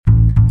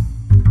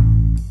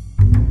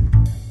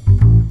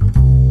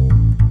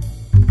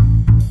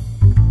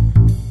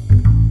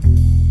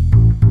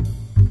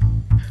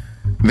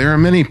There are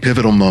many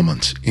pivotal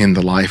moments in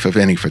the life of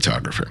any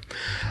photographer,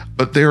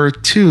 but there are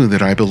two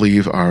that I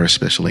believe are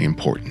especially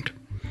important.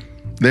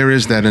 There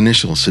is that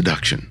initial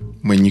seduction,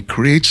 when you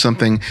create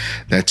something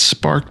that's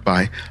sparked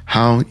by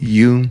how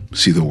you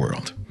see the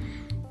world.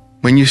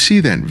 When you see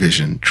that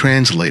vision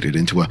translated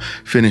into a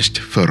finished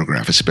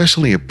photograph,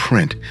 especially a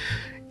print,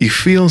 you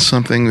feel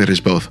something that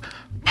is both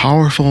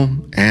powerful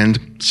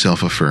and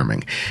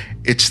self-affirming.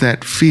 It's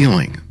that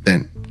feeling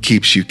that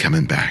keeps you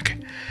coming back.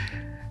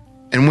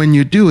 And when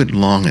you do it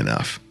long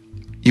enough,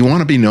 you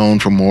want to be known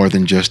for more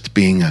than just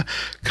being a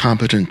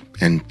competent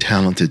and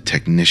talented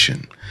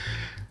technician.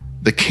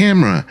 The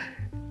camera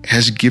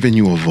has given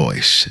you a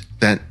voice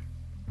that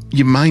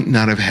you might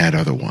not have had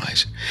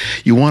otherwise.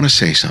 You want to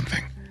say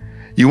something.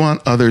 You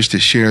want others to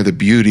share the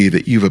beauty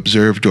that you've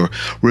observed or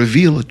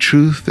reveal a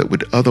truth that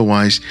would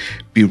otherwise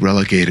be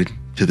relegated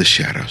to the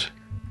shadows.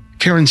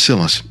 Keron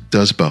Psillas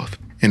does both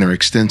in her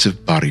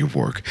extensive body of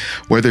work,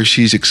 whether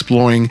she's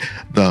exploring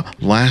the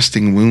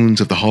lasting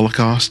wounds of the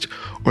Holocaust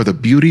or the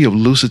beauty of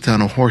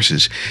Lusitano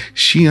horses.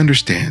 She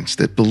understands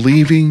that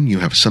believing you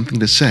have something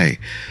to say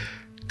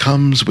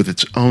comes with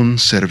its own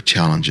set of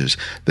challenges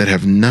that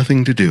have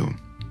nothing to do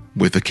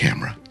with the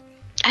camera.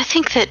 I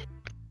think that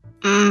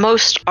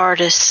most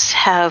artists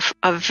have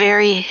a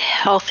very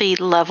healthy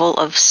level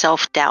of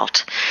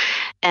self-doubt.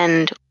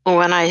 And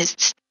when I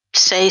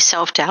say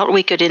self-doubt,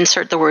 we could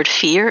insert the word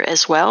fear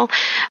as well.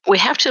 We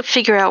have to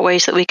figure out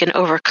ways that we can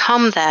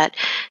overcome that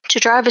to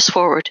drive us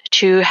forward,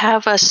 to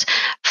have us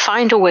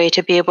find a way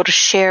to be able to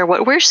share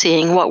what we're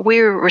seeing, what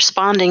we're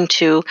responding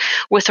to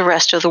with the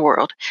rest of the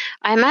world.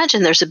 I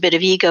imagine there's a bit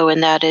of ego in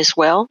that as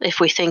well,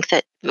 if we think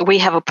that we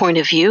have a point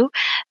of view,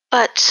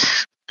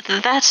 but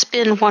that's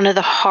been one of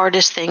the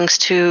hardest things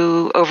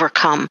to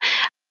overcome.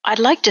 I'd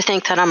like to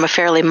think that I'm a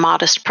fairly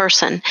modest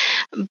person,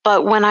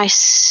 but when I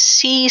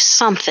see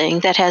something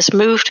that has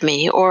moved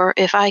me, or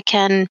if I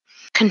can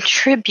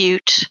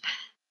contribute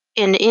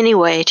in any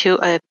way to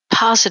a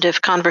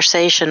positive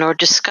conversation or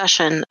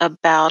discussion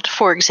about,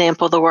 for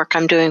example, the work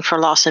I'm doing for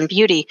Loss and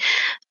Beauty,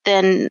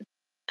 then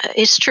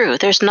it's true.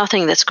 There's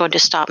nothing that's going to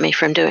stop me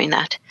from doing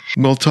that.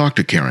 We'll talk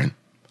to Keron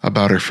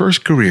about her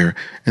first career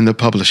in the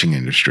publishing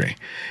industry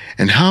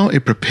and how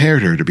it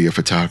prepared her to be a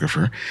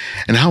photographer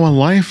and how a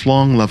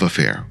lifelong love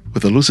affair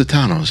with the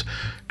Lusitanos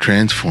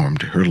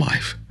transformed her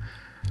life.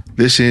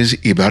 This is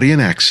Iberian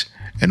X,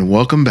 and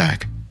welcome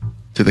back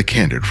to The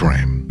Candid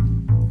Frame.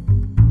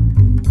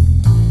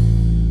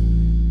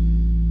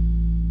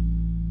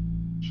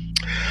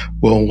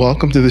 Well,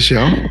 welcome to the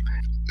show.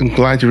 I'm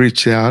glad you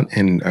reached out,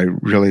 and I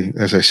really,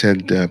 as I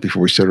said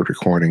before we started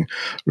recording,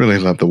 really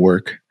love the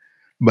work.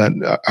 But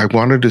I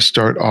wanted to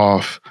start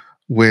off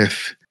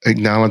with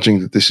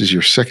acknowledging that this is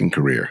your second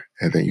career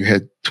and that you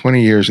had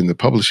 20 years in the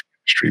publishing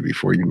industry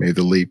before you made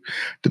the leap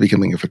to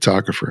becoming a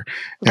photographer.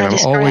 And I'm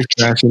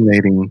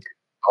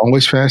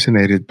always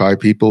fascinated by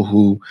people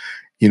who,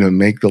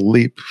 make the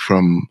leap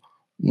from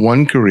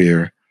one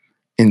career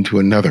into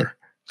another,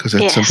 because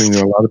that's something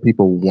that a lot of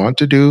people want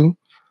to do,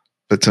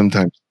 but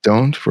sometimes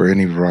don't for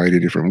any variety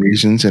of different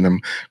reasons. And I'm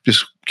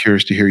just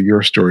curious to hear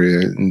your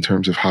story in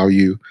terms of how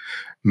you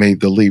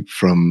made the leap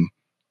from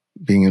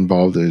being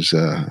involved as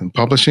in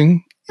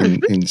publishing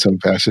in some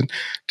facet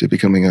to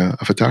becoming a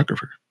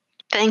photographer.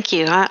 Thank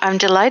you. I'm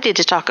delighted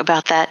to talk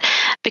about that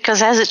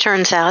because, as it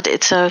turns out,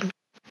 it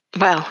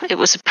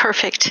was a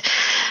perfect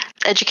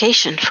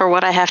education for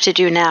what I have to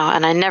do now,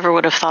 and I never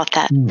would have thought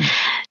that.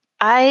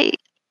 I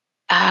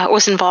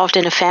was involved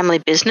in a family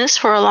business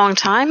for a long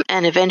time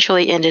and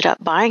eventually ended up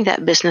buying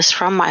that business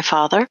from my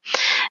father.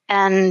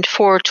 And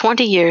for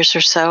 20 years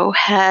or so,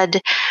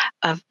 had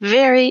a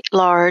very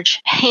large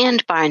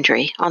hand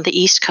bindery on the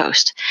East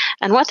Coast.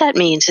 And what that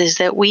means is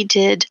that we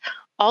did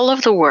all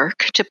of the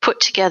work to put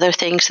together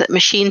things that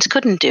machines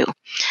couldn't do.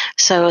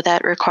 So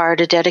that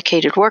required a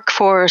dedicated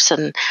workforce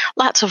and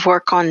lots of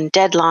work on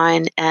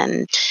deadline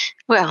and,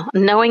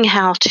 knowing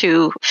how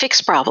to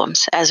fix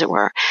problems, as it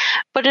were.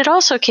 But it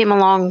also came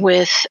along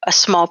with a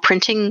small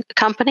printing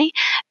company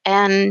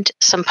and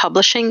some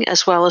publishing,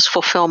 as well as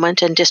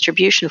fulfillment and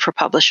distribution for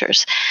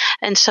publishers.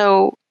 And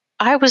so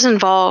I was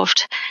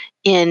involved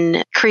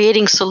in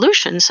creating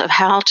solutions of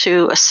how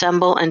to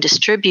assemble and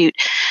distribute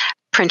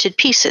printed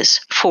pieces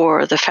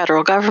for the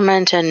federal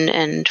government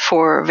and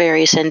for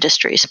various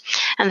industries.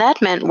 And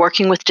that meant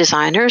working with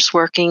designers,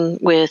 working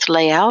with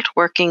layout,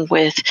 working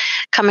with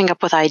coming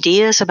up with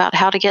ideas about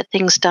how to get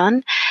things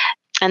done,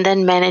 and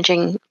then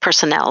managing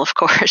personnel, of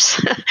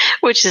course,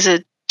 which is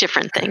a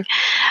different thing.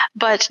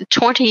 But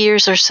 20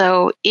 years or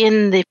so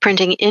in the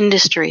printing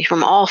industry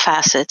from all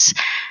facets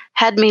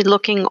had me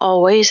looking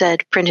always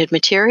at printed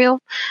material.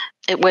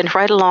 It went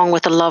right along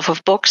with the love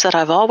of books that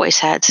I've always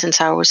had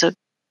since I was a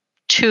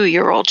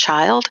 2-year-old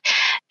child,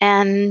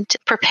 and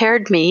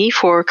prepared me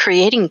for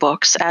creating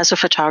books as a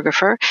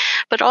photographer,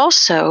 but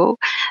also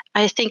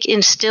I think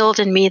instilled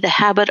in me the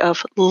habit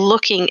of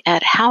looking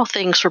at how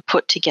things were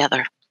put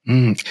together.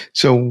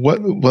 So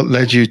what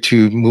led you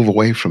to move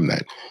away from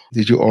that?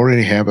 Did you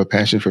already have a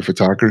passion for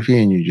photography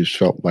and you just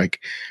felt like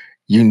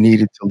you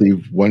needed to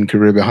leave one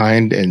career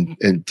behind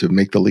and to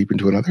make the leap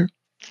into another?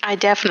 I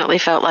definitely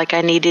felt like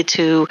I needed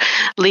to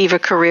leave a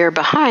career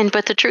behind,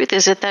 but the truth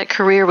is that that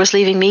career was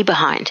leaving me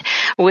behind.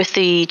 With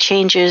the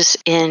changes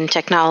in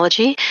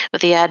technology,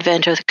 with the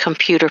advent of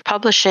computer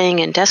publishing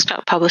and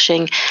desktop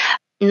publishing,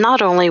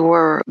 not only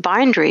were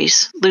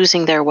binderies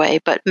losing their way,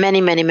 but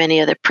many, many,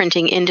 many other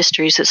printing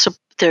industries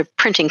the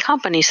printing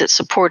companies that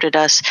supported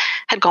us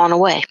had gone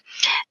away.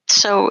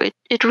 So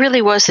it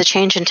really was the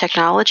change in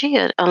technology,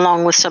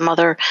 along with some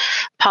other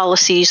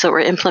policies that were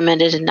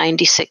implemented in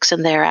 '96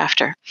 and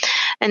thereafter.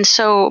 And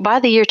so by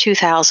the year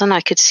 2000, I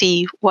could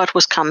see what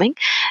was coming.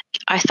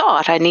 I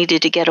thought I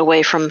needed to get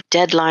away from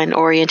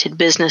deadline-oriented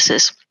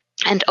businesses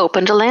and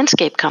opened a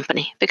landscape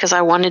company because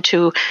I wanted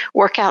to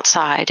work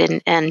outside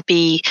and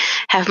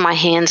have my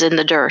hands in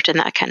the dirt and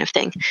that kind of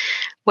thing.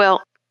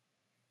 Well,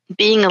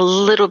 being a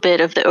little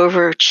bit of the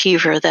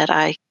overachiever that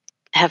I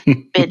have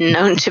been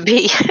known to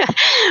be,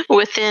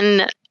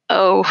 within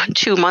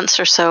 2 months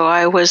or so,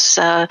 I was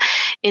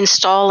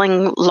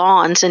installing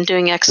lawns and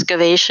doing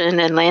excavation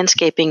and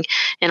landscaping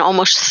in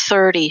almost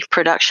 30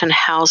 production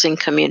housing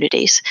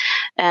communities.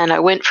 And I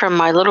went from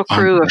my little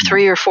crew of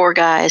 3 or 4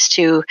 guys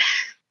to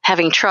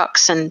having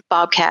trucks and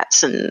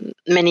bobcats and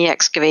mini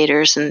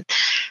excavators and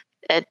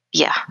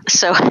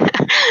so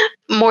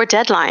more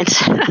deadlines.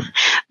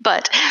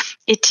 But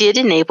it did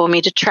enable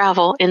me to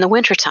travel in the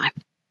wintertime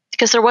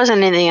because there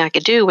wasn't anything I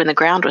could do when the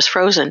ground was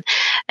frozen.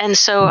 And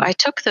so I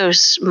took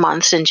those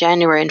months in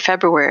January and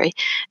February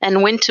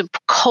and went to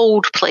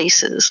cold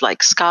places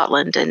like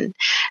Scotland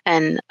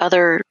and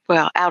other,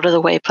 out of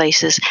the way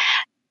places.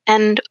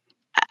 And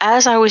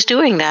as I was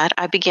doing that,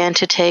 I began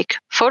to take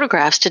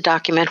photographs to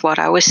document what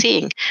I was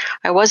seeing.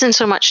 I wasn't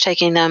so much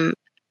taking them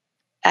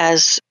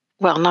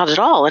not at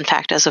all, in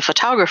fact, as a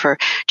photographer,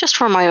 just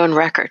for my own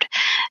record.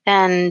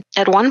 And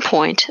at one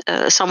point,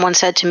 someone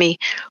said to me,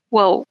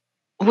 "Well,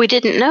 we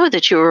didn't know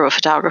that you were a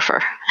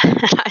photographer."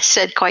 And I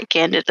said quite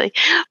candidly,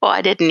 "Well,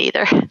 I didn't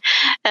either."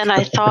 And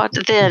I thought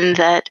then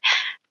that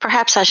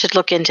perhaps I should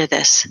look into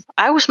this.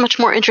 I was much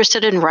more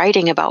interested in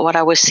writing about what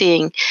I was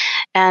seeing,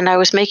 and I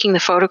was making the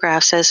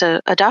photographs as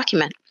a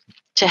document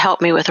to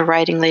help me with the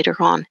writing later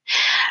on.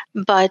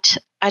 But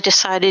I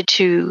decided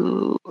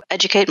to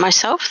educate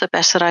myself the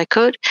best that I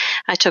could.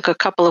 I took a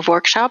couple of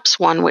workshops,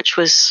 one which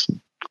was,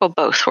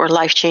 both were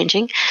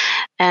life-changing.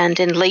 And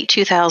in late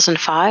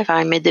 2005,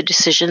 I made the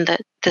decision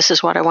that this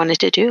is what I wanted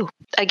to do,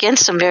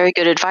 against some very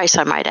good advice,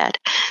 I might add.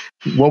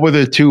 What were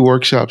the 2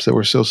 workshops that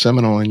were so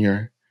seminal in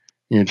your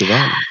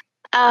development?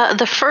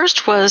 The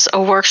first was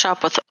a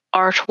workshop with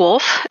Art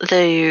Wolf,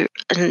 the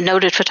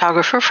noted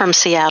photographer from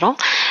Seattle.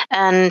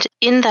 And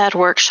in that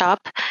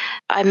workshop,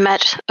 I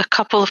met a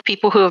couple of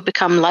people who have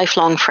become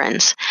lifelong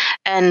friends.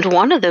 And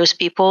one of those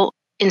people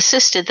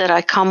insisted that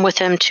I come with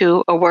him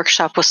to a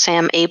workshop with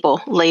Sam Abel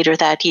later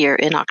that year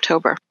in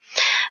October.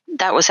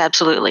 That was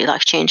absolutely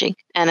life-changing.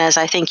 And as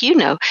I think you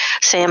know,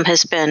 Sam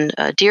has been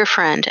a dear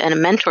friend and a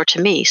mentor to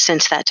me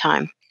since that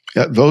time.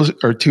 Yeah, those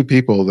are 2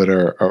 people that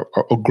are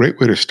a great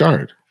way to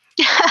start.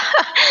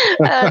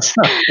 That's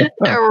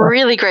a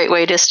really great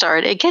way to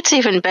start. It gets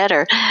even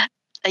better.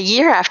 A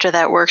year after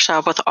that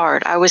workshop with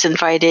Art, I was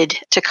invited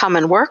to come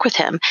and work with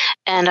him,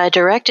 and I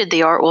directed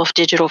the Art Wolf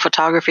Digital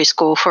Photography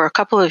School for a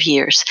couple of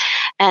years.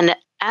 And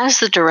as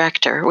the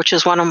director, which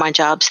was one of my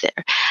jobs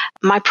there,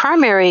 my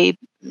primary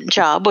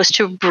job was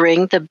to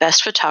bring the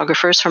best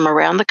photographers from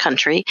around the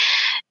country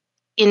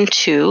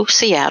into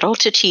Seattle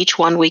to teach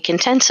 1-week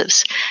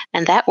intensives.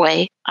 And that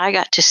way I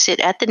got to sit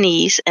at the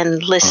knees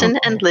and listen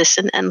and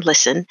listen and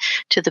listen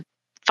to the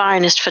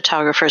finest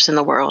photographers in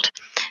the world.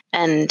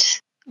 And,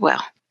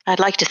 I'd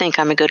like to think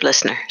I'm a good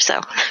listener. So,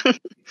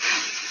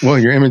 well,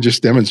 your images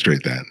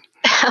demonstrate that.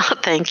 Oh,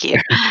 thank you.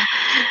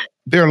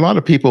 There are a lot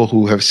of people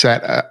who have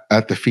sat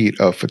at the feet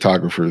of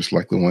photographers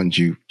like the ones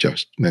you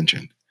just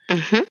mentioned,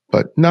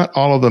 but not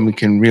all of them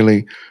can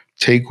really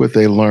take what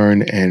they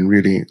learn and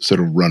really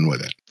sort of run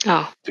with it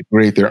to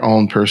create their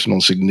own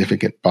personal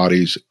significant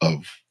bodies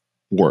of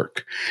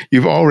work.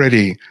 You've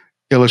already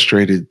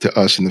illustrated to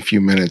us in a few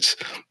minutes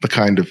the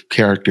kind of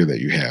character that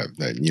you have,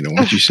 that,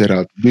 once you set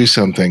out to do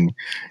something,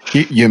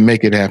 you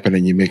make it happen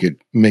and you make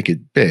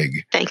it big.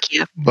 Thank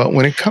you. But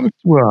when it comes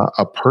to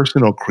a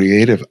personal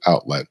creative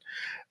outlet,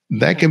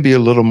 that can be a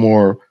little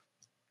more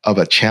of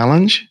a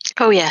challenge.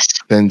 Oh, yes.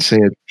 Than, say,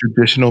 a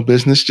traditional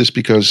business, just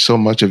because so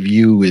much of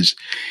you is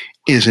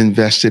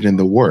invested in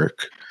the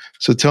work.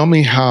 So tell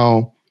me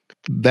how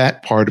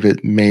that part of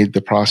it made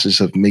the process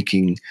of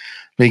making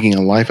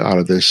a life out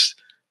of this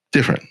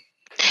different.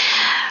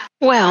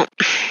 Well,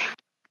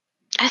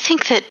 I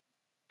think that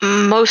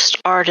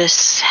most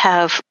artists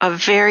have a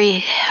very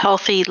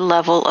healthy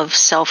level of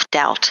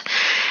self-doubt.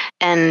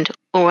 And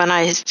when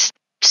I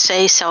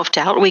say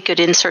self-doubt, we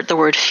could insert the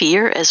word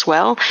fear as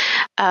well.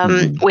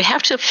 We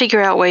have to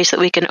figure out ways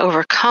that we can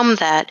overcome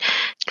that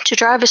to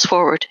drive us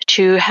forward,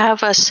 to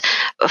have us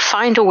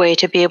find a way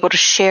to be able to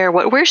share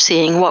what we're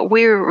seeing, what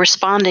we're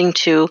responding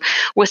to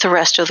with the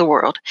rest of the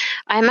world.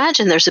 I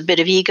imagine there's a bit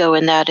of ego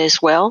in that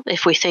as well,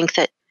 if we think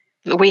that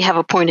we have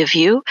a point of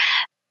view.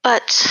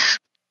 But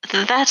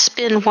that's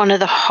been one of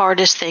the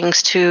hardest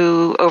things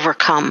to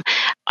overcome.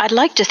 I'd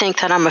like to think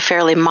that I'm a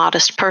fairly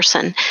modest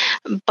person,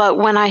 but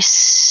when I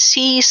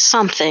see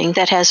something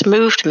that has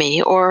moved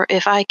me, or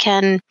if I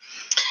can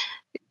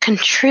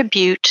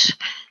contribute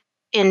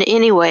in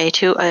any way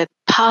to a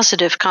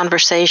positive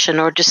conversation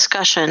or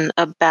discussion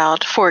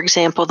about, for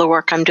example, the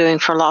work I'm doing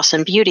for Loss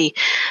and Beauty,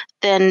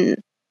 then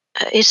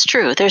it's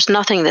true. There's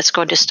nothing that's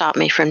going to stop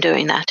me from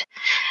doing that.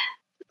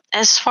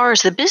 As far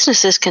as the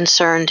business is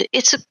concerned,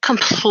 it's a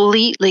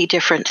completely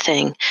different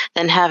thing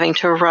than having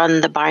to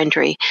run the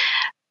bindery.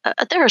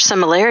 There are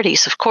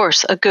similarities, of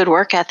course, a good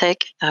work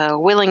ethic, a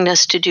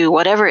willingness to do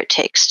whatever it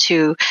takes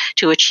to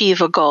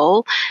achieve a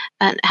goal,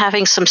 and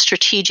having some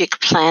strategic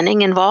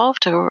planning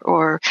involved,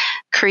 or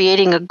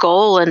creating a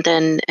goal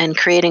and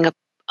creating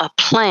a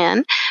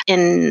plan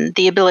in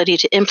the ability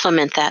to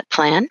implement that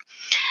plan.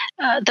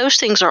 Those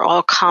things are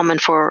all common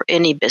for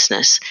any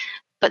business.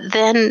 But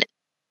then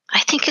I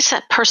think it's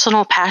that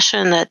personal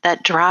passion,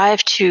 that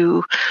drive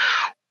to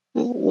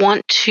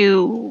want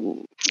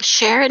to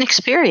share an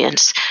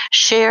experience,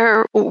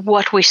 share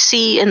what we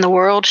see in the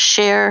world,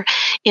 share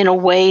in a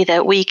way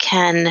that we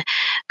can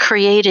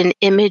create an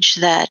image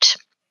that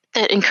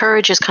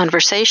encourages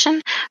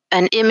conversation,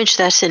 an image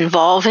that's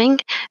involving,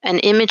 an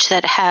image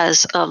that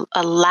has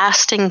a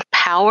lasting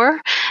power.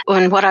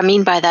 And what I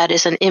mean by that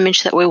is an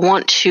image that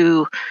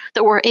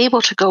that we're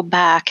able to go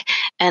back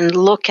and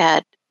look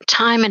at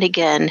time and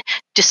again,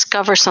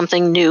 discover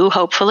something new,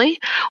 hopefully,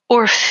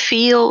 or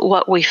feel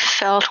what we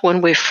felt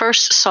when we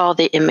first saw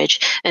the image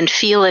and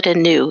feel it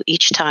anew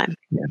each time.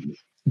 Yeah.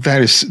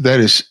 That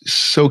is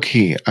so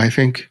key. I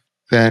think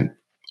that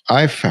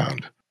I've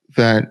found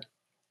that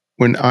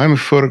when I'm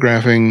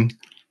photographing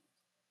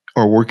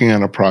or working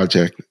on a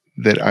project,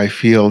 that I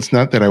feel it's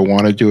not that I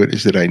want to do it,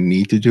 is that I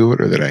need to do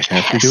it or that I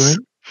have to do it.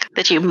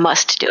 That you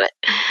must do it.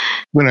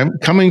 When I'm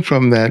coming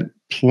from that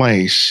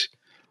place,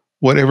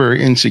 whatever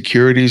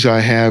insecurities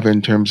I have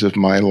in terms of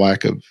my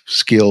lack of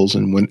skills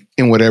in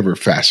whatever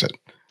facet,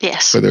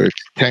 yes, whether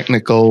it's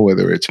technical,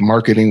 whether it's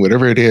marketing,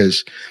 whatever it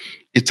is,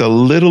 it's a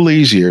little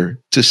easier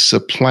to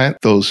supplant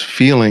those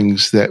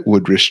feelings that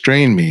would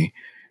restrain me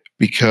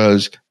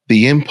because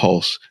the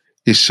impulse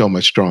is so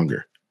much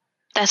stronger.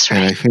 That's right.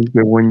 And I think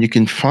that when you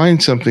can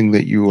find something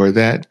that you are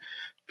that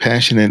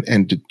passionate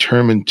and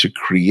determined to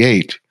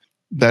create,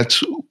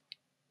 that's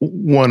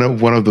one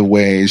of the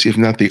ways, if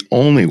not the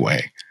only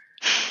way,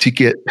 to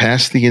get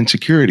past the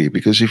insecurity.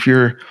 Because if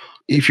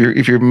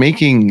you're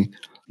making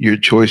your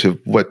choice of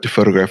what to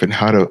photograph and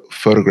how to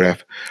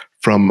photograph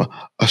from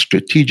a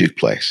strategic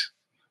place,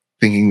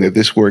 thinking that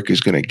this work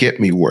is going to get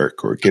me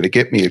work or going to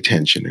get me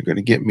attention or going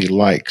to get me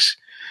likes.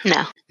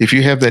 No. If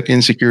you have that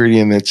insecurity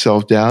and that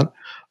self-doubt,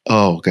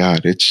 oh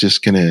God, it's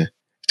going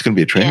to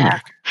be a train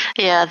wreck.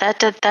 Yeah,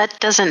 that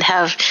doesn't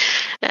have.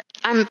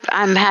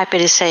 I'm happy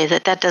to say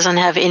that doesn't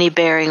have any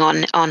bearing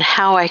on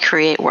how I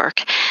create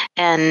work,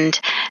 and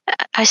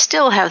I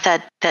still have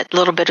that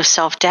little bit of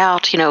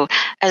self-doubt.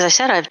 As I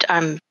said,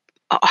 I'm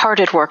hard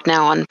at work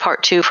now on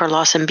part 2 for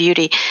Loss and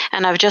Beauty,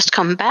 and I've just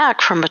come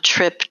back from a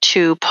trip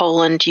to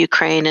Poland,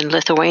 Ukraine, and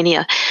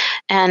Lithuania,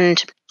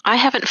 and I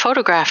haven't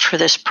photographed for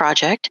this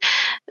project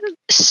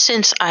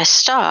since I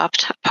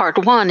stopped part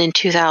 1 in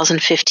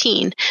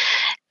 2015.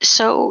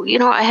 So,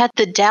 I had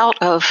the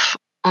doubt of,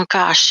 oh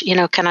gosh,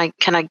 can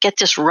I get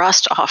this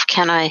rust off?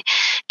 Can I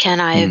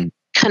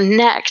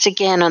connect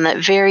again on that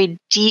very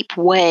deep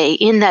way,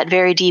 in that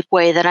very deep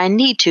way that I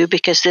need to,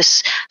 because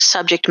this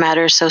subject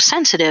matter is so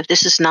sensitive.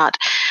 This is not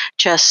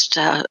just,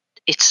 I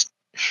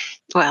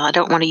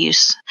don't want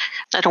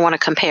to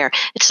compare.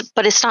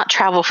 But it's not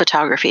travel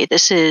photography.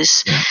 This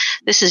is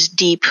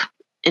deep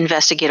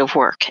investigative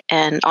work,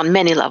 and on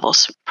many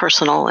levels,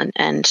 personal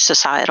and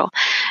societal.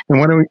 And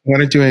why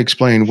don't you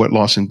explain what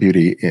Loss and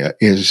Beauty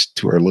is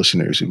to our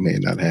listeners who may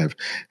not have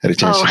had a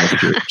chance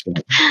to look at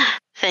it?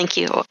 Thank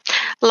you.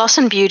 Loss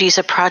and Beauty is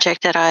a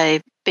project that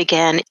I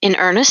began in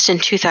earnest in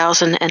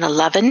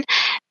 2011,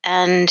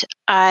 and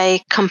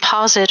I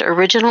composite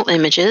original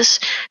images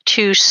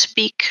to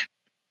speak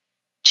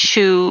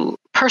to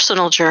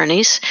personal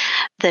journeys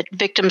that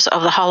victims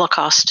of the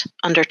Holocaust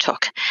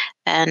undertook,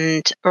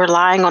 and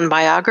relying on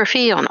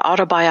biography, on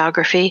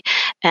autobiography,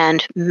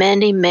 and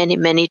many, many,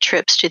 many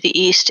trips to the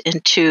East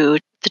into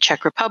the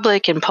Czech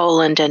Republic and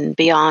Poland and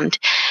beyond.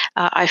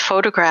 I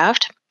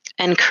photographed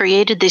and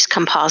created these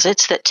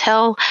composites that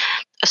tell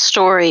a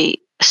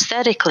story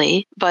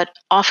aesthetically, but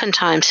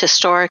oftentimes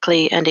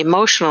historically and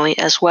emotionally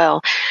as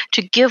well,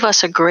 to give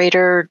us a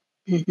greater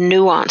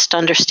nuanced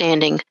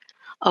understanding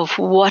of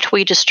what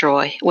we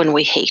destroy when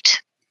we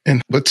hate.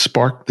 And what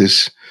sparked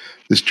this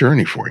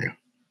journey for you?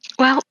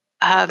 Well,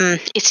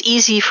 it's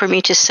easy for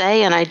me to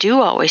say, and I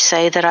do always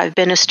say, that I've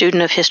been a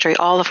student of history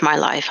all of my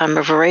life. I'm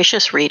a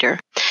voracious reader.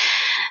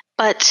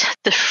 But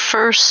the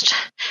first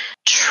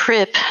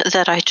trip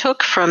that I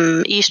took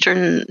from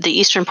the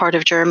eastern part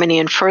of Germany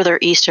and further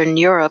Eastern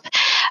Europe,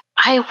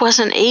 I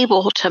wasn't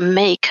able to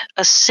make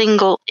a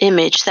single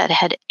image that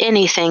had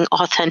anything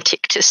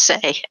authentic to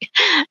say.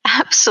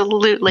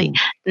 Absolutely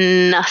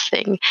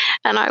nothing.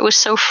 And I was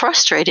so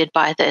frustrated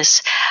by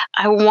this.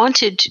 I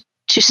wanted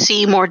to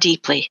see more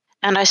deeply.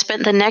 And I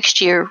spent the next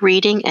year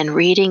reading and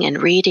reading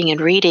and reading and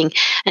reading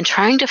and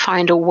trying to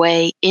find a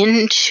way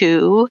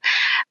into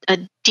a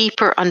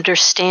deeper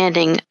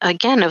understanding,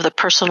 again, of the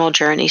personal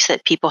journeys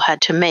that people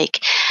had to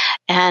make.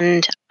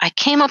 And I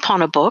came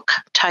upon a book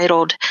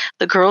titled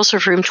The Girls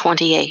of Room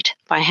 28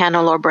 by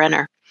Hannah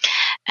Brenner.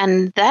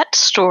 And that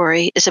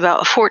story is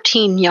about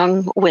 14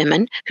 young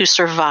women who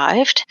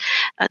survived.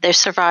 They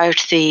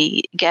survived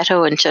the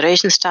ghetto in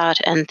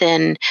Theresienstadt and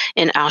then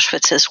in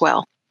Auschwitz as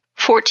well.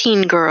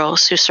 14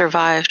 girls who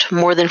survived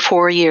more than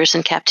 4 years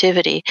in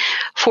captivity.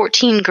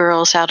 14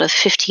 girls out of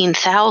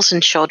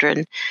 15,000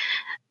 children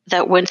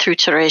that went through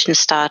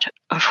Theresienstadt,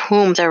 of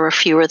whom there were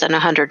fewer than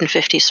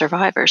 150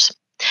 survivors.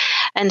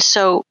 And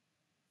so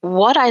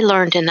what I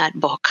learned in that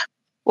book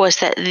was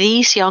that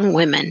these young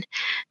women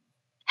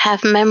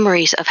have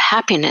memories of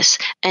happiness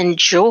and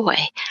joy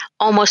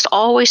almost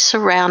always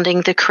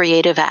surrounding the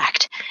creative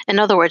act. In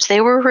other words,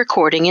 they were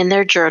recording in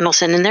their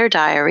journals and in their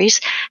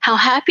diaries how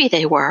happy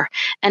they were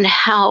and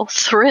how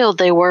thrilled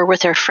they were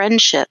with their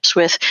friendships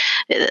with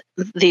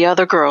the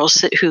other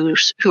girls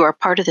who are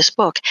part of this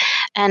book.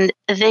 And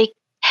they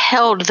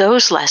held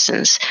those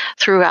lessons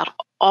throughout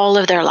all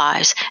of their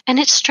lives, and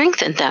it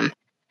strengthened them.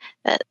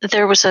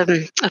 There was a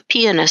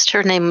pianist,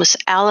 her name was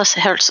Alice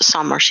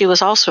Herz-Sommer. She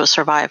was also a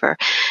survivor,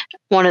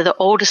 one of the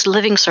oldest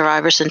living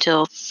survivors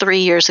until 3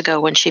 years ago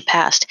when she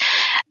passed.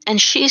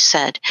 And she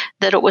said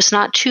that it was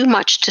not too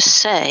much to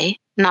say,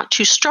 not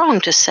too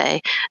strong to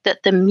say,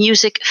 that the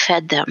music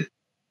fed them.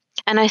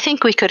 And I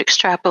think we could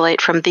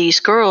extrapolate from these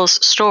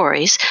girls'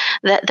 stories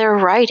that their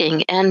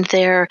writing and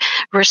their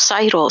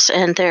recitals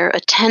and their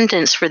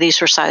attendance for these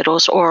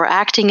recitals or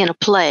acting in a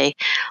play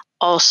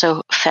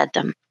also fed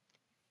them.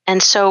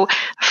 And so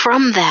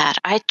from that,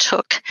 I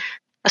took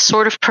a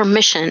sort of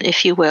permission,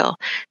 if you will,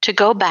 to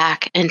go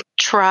back and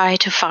try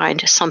to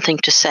find something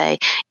to say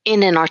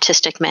in an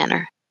artistic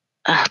manner.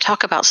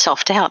 Talk about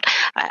self-doubt.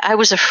 I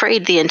was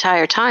afraid the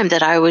entire time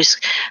that I was,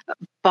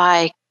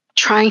 by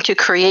trying to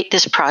create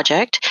this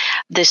project,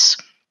 this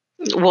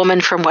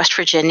woman from West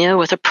Virginia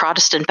with a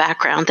Protestant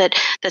background, that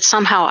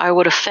somehow I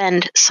would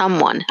offend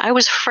someone. I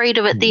was afraid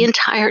of it the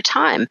entire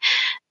time.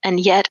 And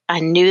yet I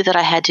knew that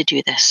I had to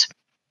do this.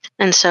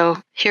 And so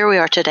here we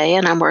are today,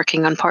 and I'm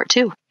working on part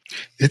 2.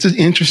 It's an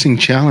interesting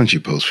challenge you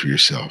pose for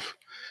yourself,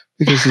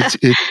 because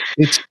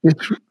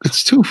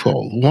it's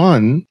twofold.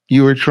 One,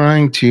 you are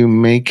trying to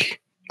make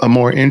a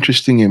more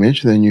interesting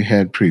image than you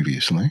had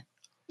previously.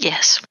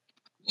 Yes.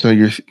 So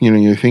you're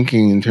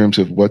thinking in terms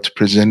of what's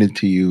presented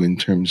to you in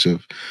terms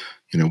of,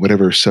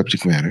 whatever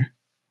subject matter.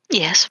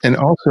 Yes. And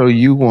also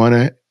you want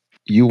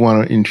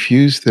to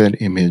infuse that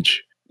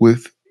image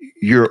with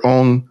your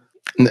own,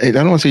 I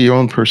don't want to say your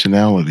own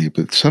personality,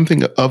 but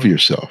something of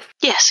yourself.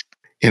 Yes.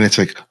 And it's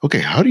like, okay,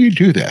 how do you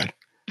do that?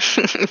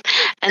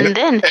 And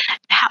then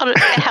how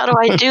do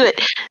I do it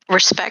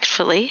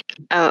respectfully,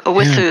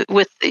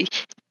 with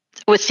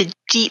the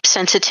deep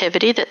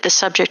sensitivity that the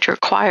subject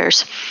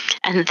requires?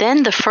 And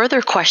then the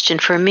further question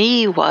for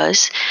me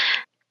was,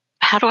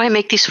 how do I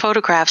make these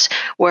photographs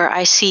where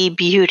I see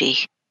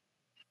beauty?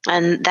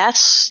 And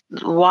that's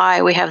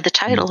why we have the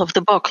title of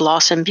the book,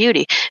 Loss and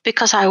Beauty,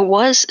 because I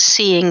was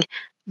seeing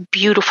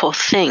beautiful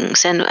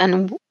things.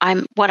 And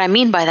what I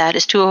mean by that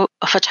is, to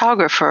a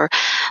photographer,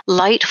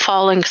 light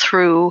falling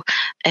through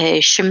a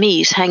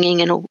chemise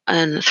hanging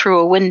through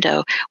a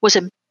window was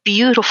a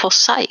beautiful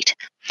sight.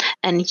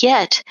 And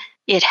yet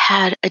it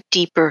had a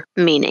deeper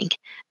meaning.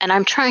 And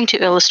I'm trying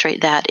to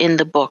illustrate that in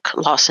the book,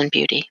 Loss and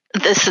Beauty.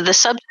 The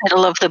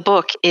subtitle of the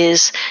book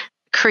is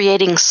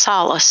Creating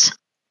Solace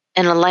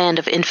in a Land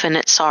of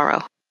Infinite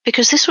Sorrow.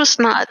 Because this was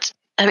not,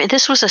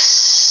 this was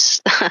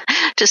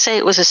to say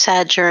it was a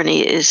sad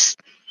journey is,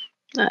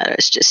 it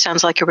just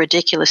sounds like a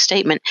ridiculous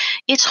statement.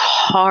 It's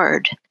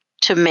hard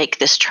to make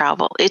this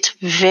travel. It's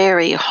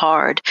very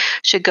hard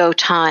to go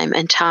time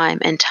and time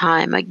and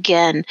time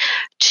again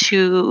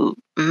to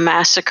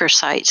massacre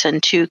sites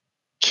and to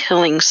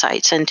killing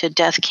sites and to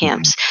death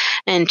camps,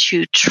 and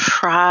to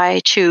try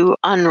to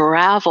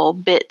unravel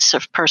bits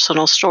of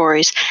personal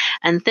stories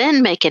and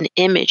then make an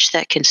image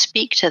that can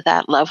speak to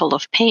that level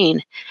of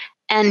pain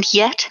and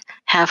yet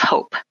have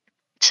hope.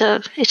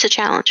 It's a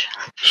challenge.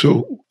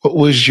 So what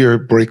was your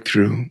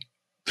breakthrough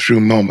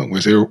moment?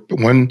 Was there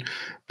one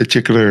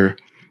particular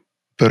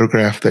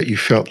photograph that you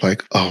felt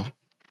like, oh,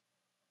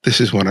 this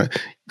is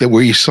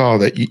where you saw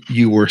that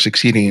you were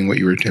succeeding in what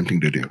you were attempting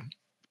to do?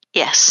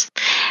 Yes.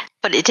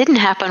 But it didn't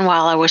happen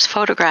while I was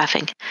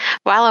photographing.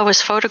 While I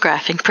was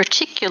photographing,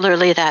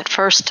 particularly that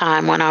first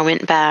time when I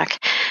went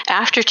back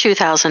after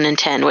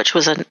 2010, which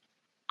was a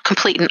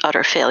complete and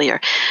utter failure.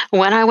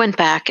 When I went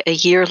back a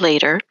year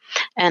later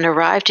and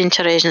arrived in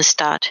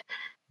Theresienstadt,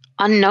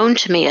 unknown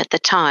to me at the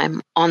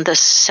time, on the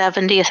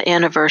 70th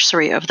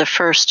anniversary of the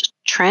first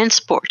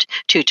transport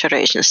to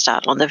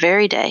Theresienstadt, on the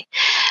very day,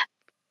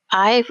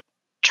 I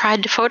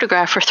tried to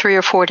photograph for 3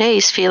 or 4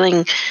 days,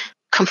 feeling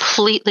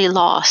completely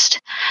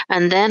lost.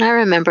 And then I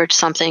remembered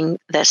something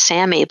that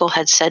Sam Abel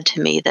had said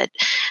to me that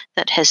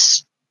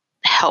has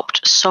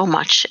helped so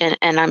much,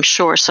 and I'm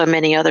sure so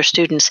many other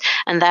students,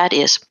 and that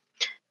is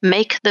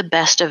make the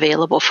best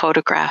available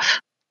photograph.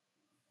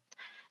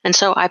 And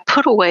so I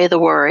put away the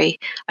worry.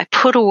 I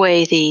put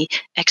away the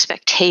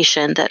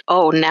expectation that,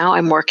 oh, now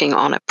I'm working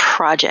on a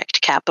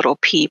project, capital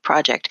P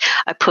project.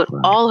 I put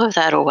all of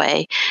that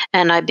away,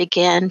 and I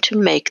began to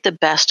make the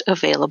best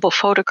available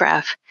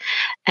photograph.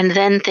 And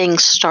then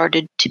things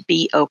started to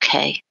be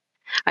okay.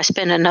 I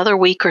spent another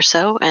week or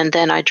so, and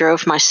then I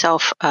drove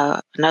myself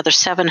another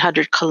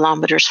 700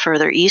 kilometers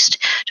further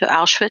east to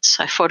Auschwitz.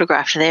 I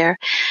photographed there.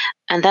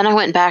 And then I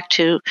went back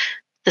to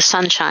the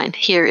sunshine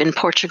here in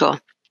Portugal.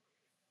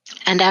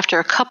 And after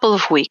a couple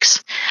of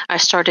weeks, I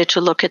started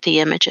to look at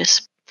the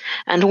images.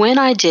 And when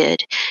I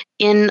did,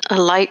 in a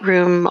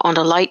Lightroom on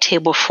a light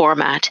table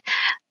format,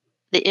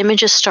 the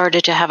images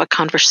started to have a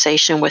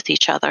conversation with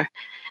each other.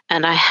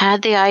 And I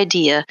had the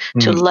idea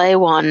to lay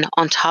one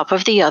on top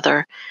of the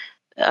other,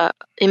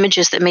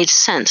 images that made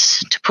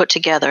sense to put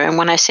together. And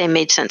when I say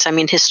made sense, I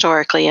mean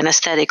historically and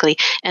aesthetically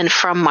and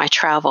from my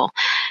travel.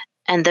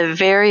 And the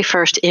very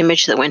first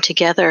image that went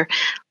together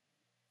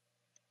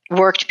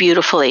worked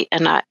beautifully,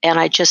 and I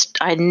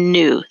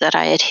knew that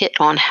I had hit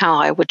on how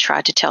I would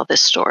try to tell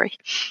this story.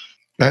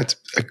 That's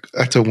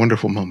a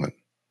wonderful moment.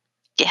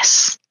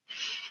 Yes,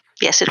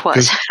 it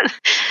was.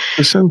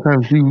 Because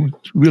sometimes you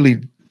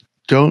really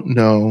don't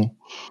know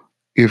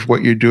if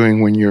what you're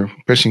doing when you're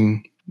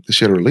pressing the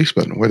shutter release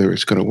button, whether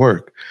it's going to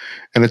work,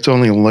 and it's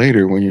only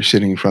later when you're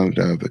sitting in front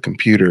of the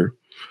computer,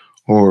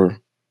 or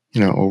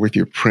with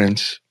your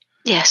prints,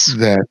 yes,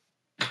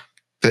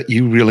 that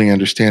you really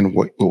understand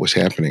what was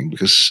happening,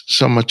 because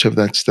so much of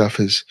that stuff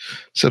is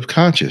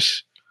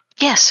subconscious.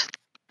 Yes,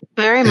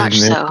 very much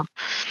so.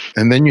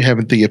 And then you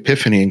have the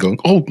epiphany and going,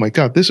 oh my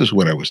God, this is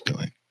what I was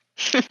doing.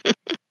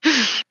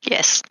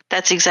 Yes,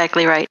 that's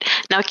exactly right.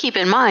 Now keep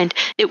in mind,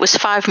 it was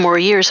 5 more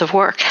years of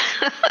work.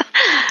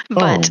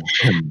 But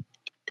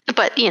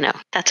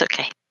that's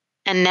okay.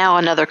 And now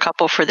another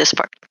couple for this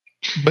part.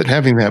 But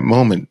having that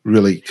moment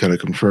really kind of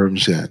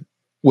confirms that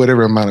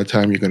whatever amount of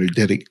time you're going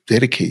to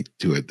dedicate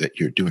to it, that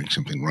you're doing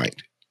something right.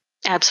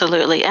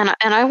 Absolutely. And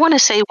I want to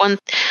say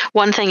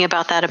one thing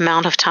about that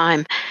amount of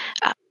time.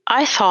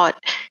 I thought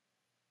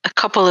a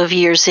couple of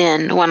years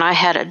in, when I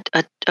had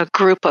a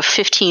group of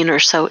 15 or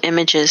so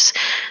images,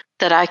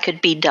 that I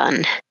could be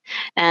done.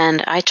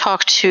 And I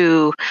talked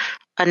to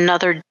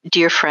another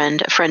dear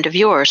friend, a friend of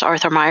yours,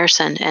 Arthur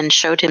Meyerson, and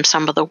showed him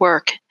some of the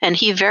work. And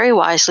he very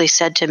wisely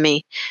said to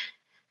me,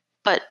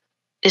 but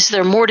is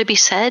there more to be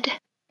said?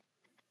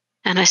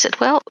 And I said,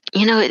 well,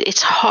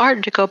 it's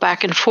hard to go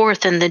back and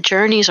forth, and the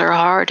journeys are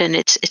hard, and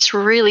it's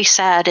really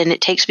sad, and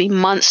it takes me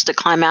months to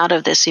climb out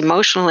of this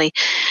emotionally.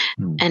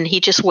 And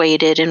he just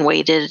waited and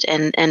waited,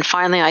 and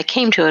finally I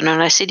came to it, and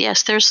I said,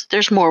 yes,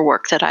 there's more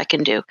work that I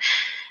can do.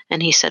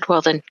 And he said,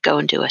 well, then go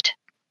and do it.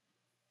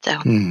 So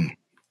one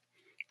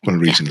of the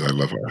reasons I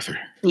love Arthur.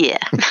 Yeah.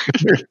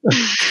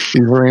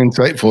 He's a very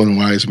insightful and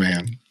wise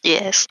man.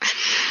 Yes.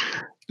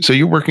 So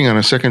you're working on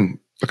a second,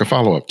 like a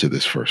follow-up to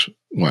this first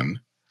one.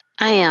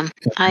 I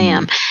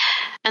am.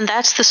 And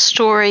that's the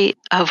story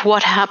of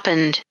what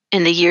happened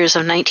in the years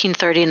of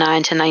 1939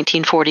 to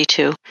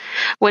 1942.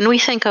 When we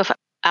think of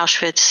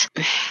Auschwitz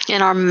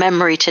in our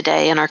memory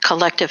today, in our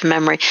collective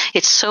memory,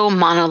 it's so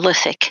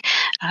monolithic.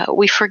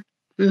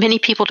 Many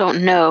people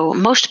don't know,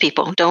 most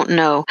people don't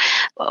know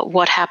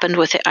what happened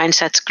with the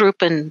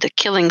Einsatzgruppen, the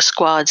killing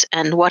squads,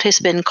 and what has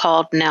been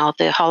called now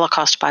the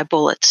Holocaust by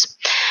bullets.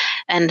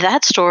 And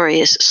that story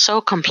is so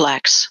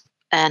complex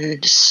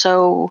and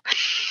so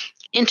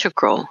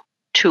integral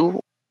to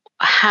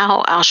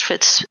how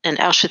Auschwitz and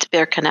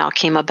Auschwitz-Birkenau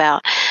came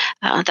about,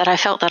 that I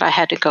felt that I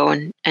had to go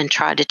and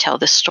try to tell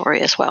this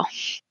story as well.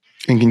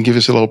 And can you give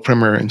us a little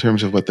primer in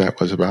terms of what that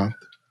was about?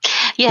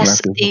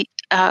 Yes,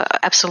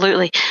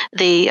 absolutely.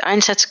 The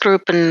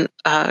Einsatzgruppen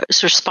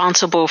is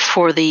responsible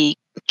for the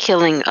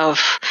killing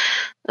of,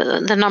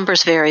 the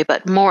numbers vary,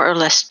 but more or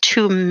less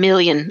 2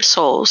 million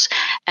souls,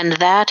 and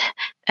that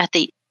at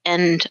the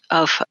end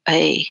of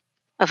a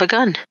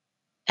gun.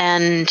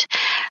 And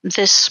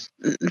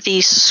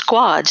these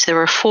squads, there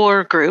were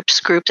 4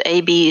 groups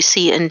A, B,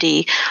 C, and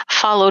D,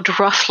 followed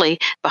roughly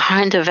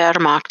behind the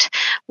Wehrmacht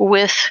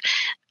with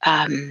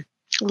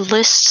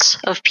lists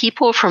of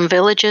people from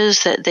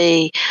villages that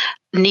they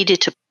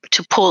needed to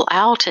pull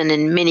out, and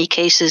in many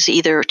cases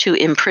either to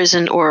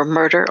imprison or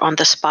murder on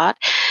the spot.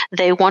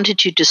 They wanted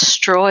to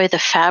destroy the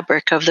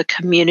fabric of the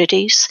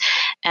communities,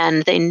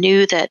 and they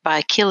knew that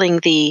by killing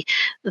the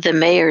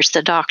mayors,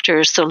 the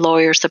doctors, the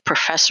lawyers, the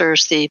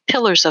professors, the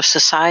pillars of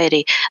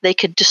society, they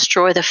could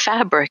destroy the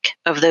fabric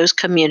of those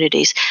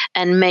communities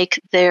and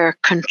make their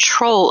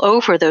control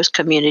over those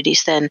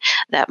communities then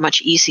that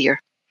much easier.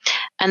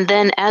 And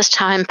then as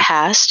time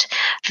passed,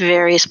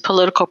 various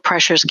political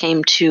pressures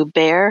came to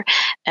bear,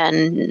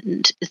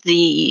 and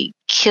the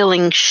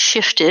killing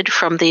shifted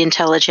from the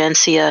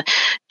intelligentsia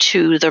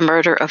to the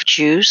murder of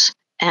Jews.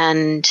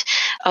 and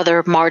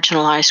other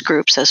marginalized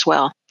groups as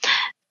well.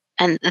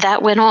 And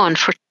that went on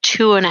for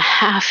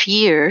 2.5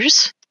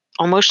 years,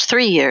 almost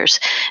 3 years,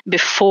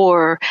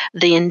 before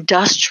the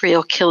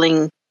industrial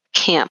killing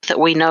camp that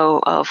we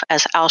know of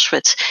as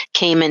Auschwitz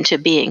came into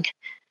being.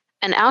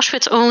 And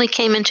Auschwitz only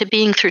came into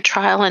being through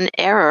trial and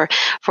error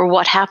for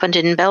what happened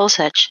in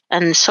Belzec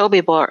and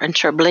Sobibor and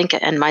Treblinka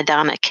and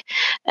Majdanek.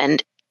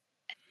 And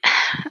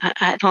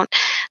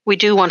we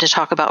do want to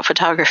talk about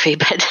photography,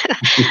 but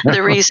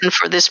the reason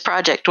for this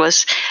project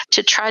was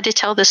to try to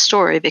tell this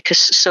story because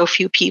so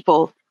few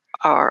people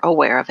are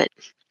aware of it.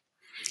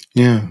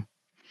 Yeah.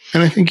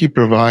 And I think you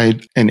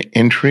provide an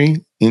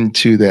entry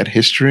into that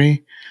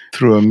history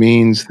through a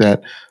means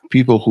that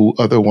people who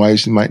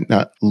otherwise might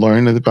not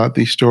learn about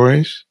these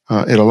stories,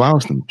 it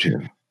allows them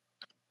to.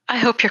 I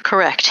hope you're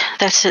correct.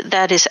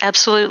 That is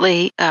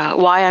absolutely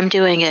why I'm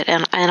doing it,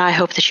 and I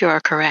hope that you are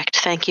correct.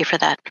 Thank you for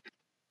that.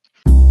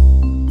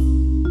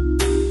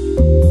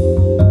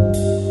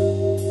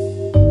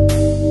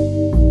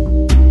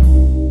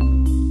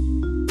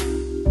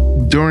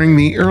 During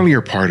the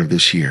earlier part of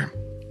this year,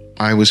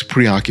 I was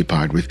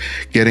preoccupied with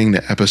getting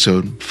to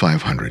episode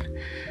 500.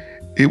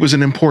 It was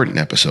an important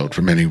episode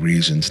for many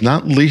reasons,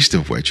 not least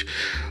of which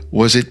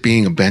was it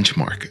being a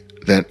benchmark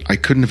that I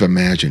couldn't have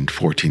imagined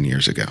 14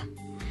 years ago.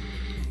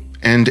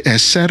 And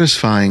as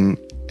satisfying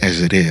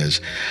as it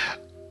is,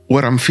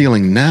 what I'm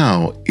feeling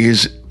now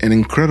is an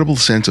incredible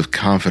sense of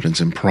confidence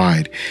and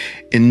pride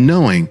in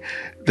knowing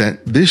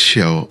that this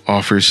show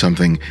offers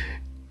something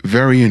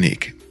very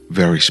unique,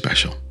 very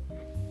special.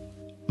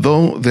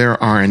 Though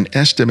there are an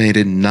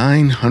estimated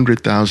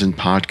 900,000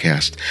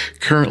 podcasts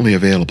currently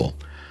available,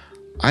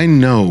 I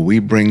know we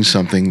bring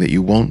something that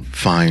you won't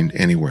find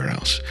anywhere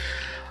else.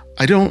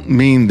 I don't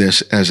mean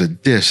this as a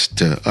diss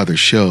to other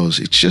shows.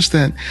 It's just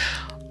that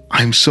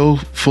I'm so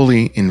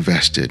fully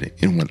invested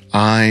in what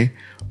I,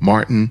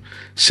 Martin,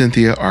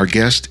 Cynthia, our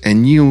guest,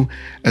 and you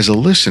as a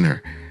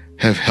listener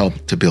have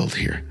helped to build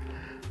here.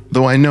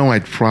 Though I know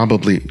I'd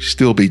probably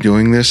still be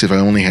doing this if I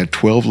only had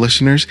 12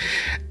 listeners,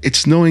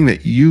 it's knowing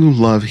that you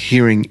love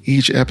hearing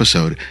each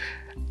episode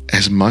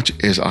as much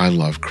as I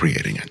love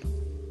creating it.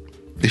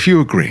 If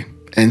you agree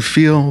and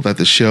feel that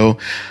the show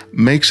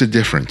makes a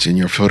difference in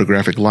your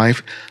photographic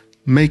life,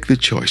 make the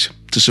choice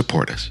to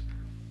support us.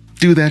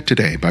 Do that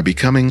today by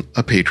becoming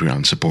a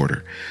Patreon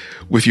supporter.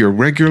 With your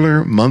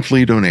regular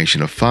monthly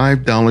donation of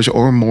 $5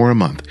 or more a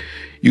month,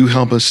 you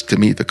help us to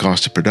meet the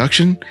cost of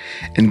production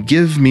and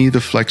give me the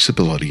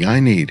flexibility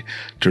I need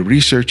to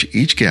research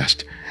each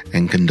guest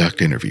and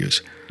conduct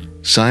interviews.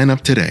 Sign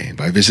up today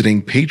by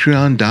visiting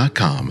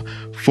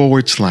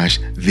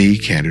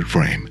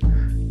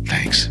patreon.com/thecandidframe.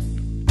 Thanks.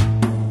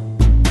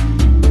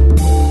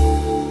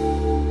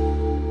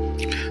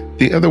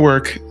 The other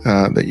work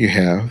that you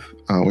have,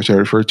 which I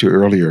referred to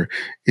earlier,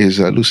 is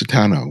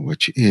Lusitano,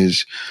 which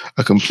is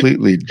a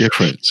completely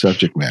different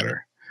subject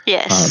matter.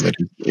 Yes. That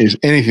is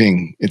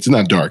anything, it's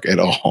not dark at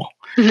all.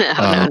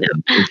 No.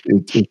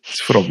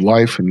 It's full of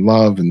life and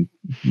love and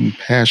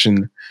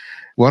passion.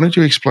 Why don't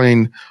you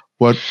explain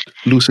what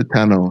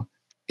Lusitano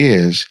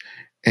is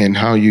and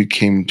how you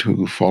came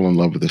to fall in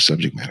love with the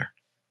subject matter?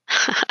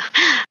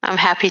 I'm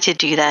happy to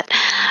do that.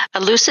 A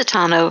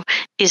Lusitano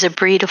is a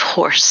breed of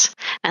horse,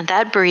 and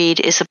that breed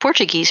is a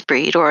Portuguese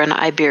breed or an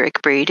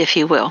Iberic breed, if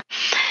you will.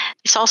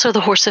 It's also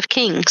the horse of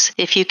kings,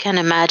 if you can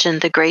imagine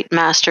the great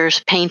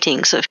masters'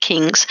 paintings of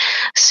kings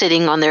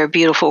sitting on their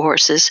beautiful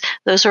horses.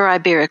 Those are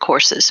Iberic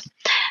horses.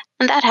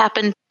 And that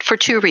happened for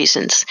two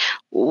reasons.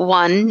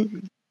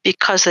 One,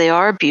 because they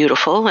are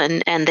beautiful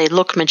and they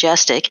look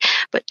majestic,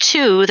 but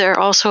two, they're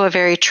also a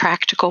very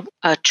tractable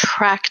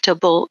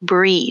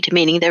breed,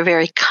 meaning they're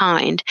very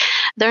kind.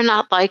 They're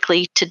not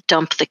likely to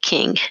dump the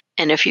king.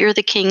 And if you're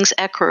the king's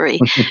equerry,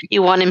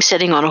 you want him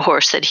sitting on a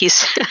horse that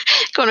he's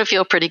going to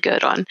feel pretty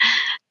good on.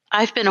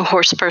 I've been a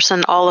horse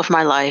person all of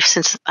my life,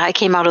 since I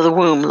came out of the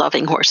womb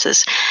loving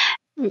horses.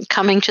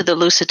 Coming to the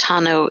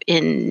Lusitano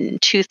in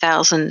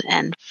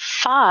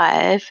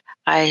 2005,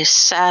 I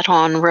sat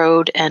on,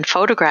 rode, and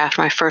photographed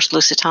my first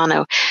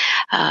Lusitano.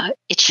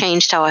 It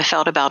changed how I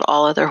felt about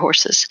all other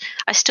horses.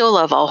 I still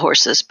love all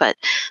horses, but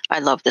I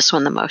love this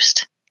one the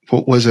most.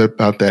 What was it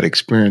about that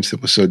experience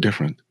that was so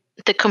different?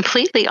 The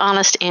completely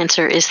honest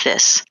answer is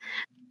this.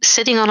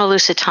 Sitting on a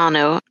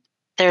Lusitano,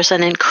 there's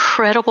an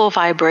incredible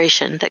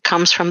vibration that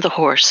comes from the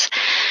horse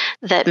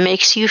that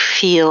makes you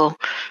feel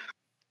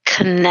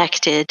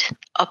connected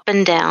up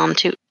and down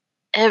to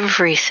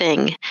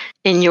everything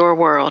in your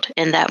world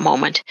in that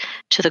moment,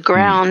 to the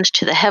ground,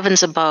 to the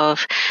heavens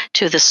above,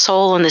 to the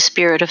soul and the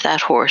spirit of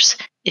that horse.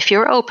 If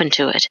you're open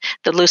to it,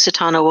 the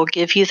Lusitano will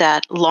give you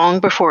that long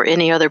before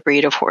any other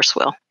breed of horse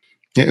will.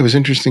 Yeah, it was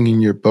interesting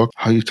in your book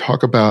how you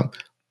talk about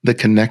the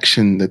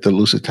connection that the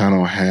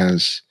Lusitano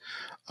has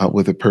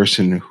with a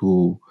person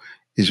who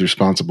is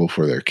responsible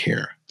for their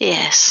care.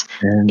 Yes.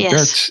 And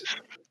yes.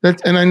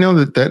 that's and I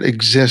know that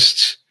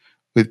exists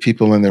with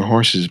people and their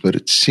horses, but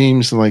it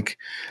seems like,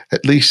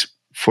 at least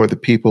for the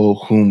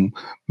people whom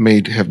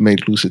have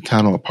made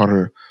Lusitano a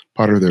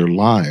part of their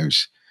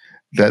lives,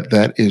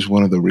 that is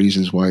one of the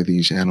reasons why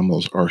these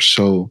animals are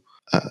so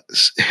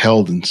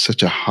held in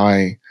such a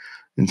high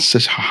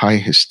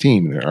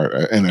esteem,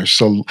 and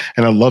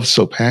are loved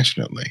so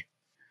passionately.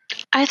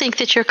 I think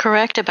that you're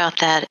correct about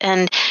that.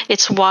 And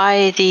it's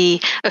why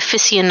the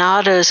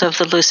aficionados of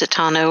the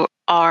Lusitano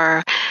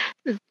are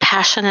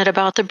passionate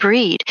about the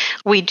breed.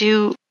 We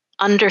do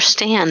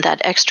understand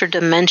that extra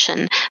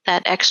dimension,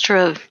 that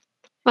extra,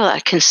 well,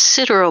 a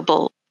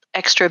considerable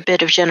extra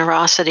bit of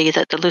generosity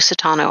that the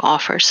Lusitano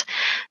offers.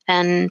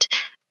 And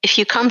if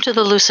you come to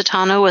the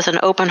Lusitano with an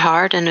open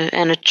heart and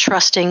a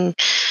trusting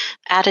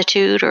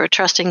attitude or a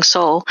trusting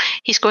soul,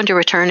 he's going to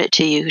return it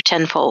to you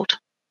tenfold.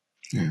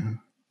 Yeah.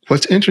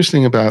 What's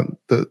interesting about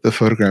the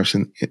photographs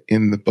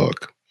in the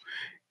book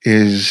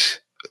is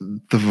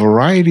the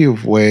variety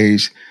of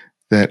ways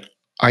that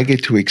I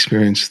get to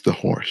experience the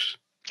horse,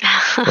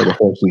 or the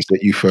horses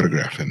that you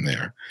photograph in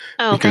there.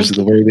 Oh, Because of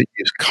thank the you. way they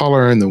use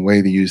color and the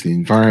way they use the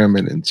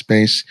environment and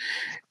space.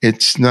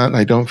 It's not,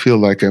 I don't feel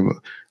like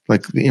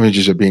like the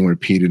images are being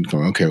repeated,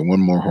 going, okay, one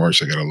more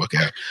horse I got to look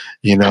at.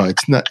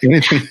 It's not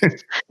anything,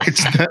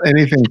 it's not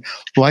anything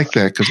like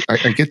that, because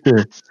I get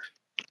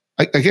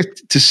I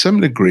get to some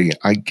degree,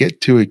 I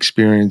get to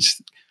experience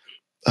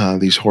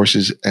these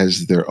horses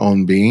as their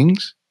own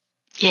beings.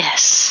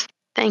 Yes.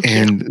 Thank you.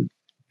 And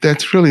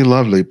that's really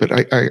lovely. But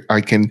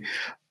I can,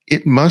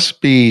 it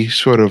must be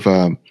sort of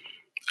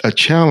a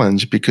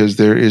challenge, because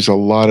there is a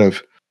lot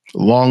of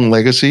long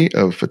legacy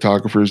of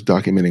photographers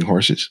documenting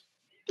horses.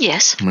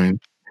 Yes. Right.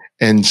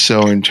 And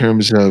so in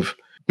terms of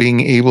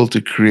being able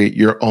to create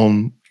your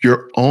own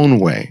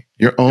way,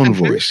 your own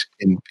voice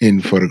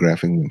in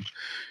photographing them,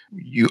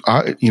 you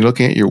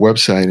looking at your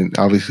website, and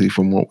obviously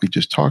from what we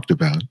just talked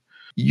about,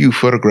 you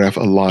photograph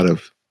a lot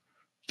of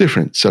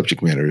different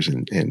subject matters,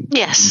 and in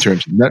Yes.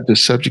 terms of not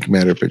just subject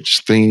matter, but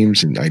just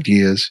themes and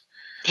ideas.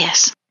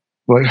 Yes.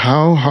 But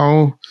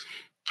how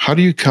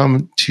do you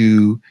come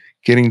to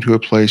getting to a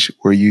place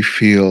where you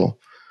feel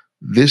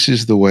this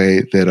is the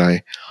way that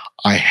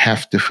I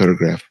have to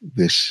photograph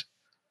this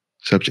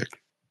subject?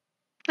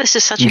 This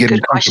is such And a getting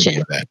good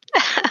comfortable question. with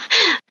that.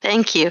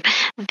 Thank you.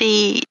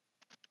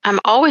 I'm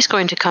always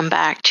going to come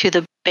back to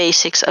the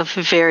basics of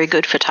very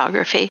good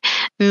photography,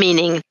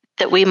 meaning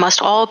that we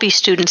must all be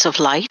students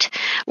of light.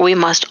 We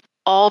must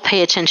all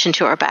pay attention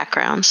to our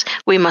backgrounds.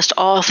 We must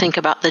all think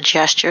about the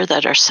gesture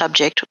that our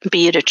subject,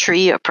 be it a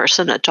tree, a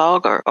person, a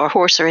dog, or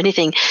horse, or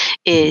anything,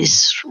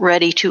 is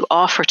ready to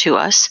offer to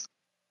us.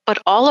 But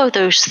all of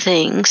those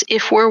things,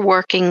 if we're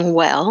working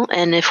well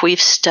and if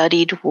we've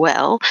studied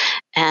well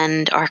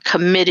and are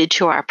committed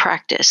to our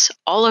practice,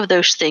 all of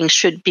those things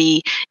should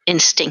be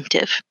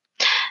instinctive.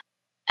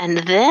 And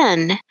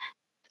then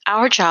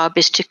our job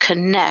is to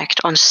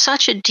connect on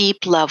such a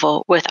deep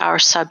level with our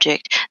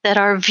subject that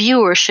our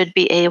viewer should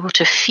be able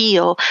to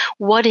feel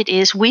what it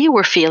is we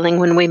were feeling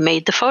when we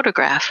made the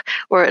photograph,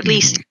 or at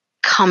least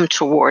come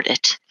toward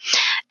it.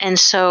 And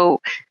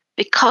so,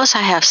 because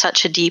I have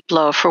such a deep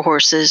love for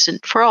horses and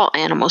for all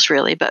animals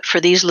really, but for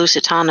these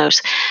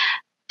Lusitanos,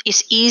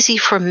 it's easy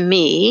for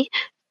me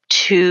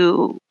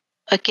to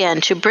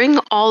bring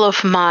all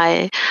of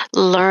my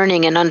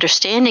learning and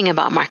understanding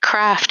about my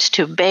craft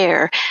to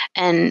bear,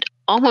 and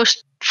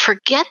almost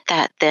forget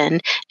that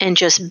then and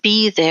just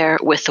be there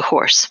with the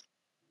horse.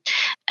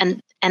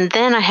 And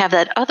then I have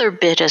that other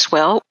bit as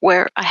well,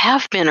 where I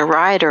have been a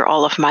rider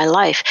all of my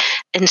life,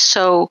 and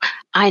so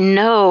I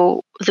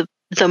know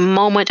the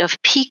moment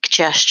of peak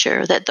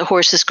gesture that the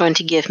horse is going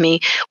to give me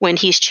when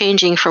he's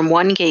changing from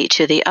one gait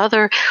to the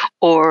other,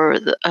 or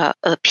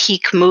a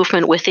peak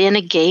movement within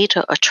a gait,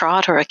 a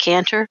trot or a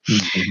canter.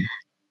 Mm-hmm.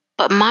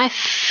 But my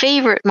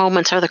favorite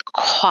moments are the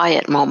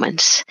quiet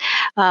moments,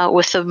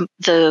 with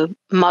the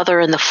mother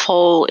and the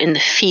foal in the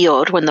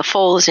field, when the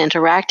foal is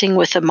interacting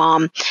with the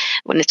mom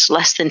when it's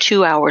less than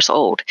 2 hours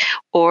old,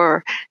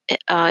 or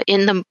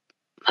in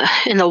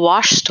the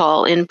wash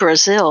stall in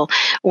Brazil,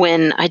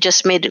 when I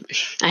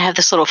have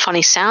this little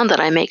funny sound that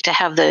I make to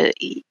have the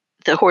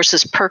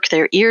horses perk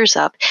their ears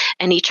up,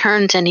 and he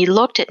turns and he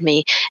looked at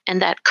me,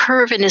 and that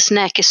curve in his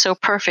neck is so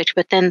perfect,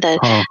 but then the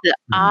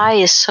eye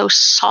is so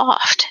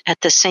soft at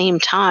the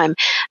same time.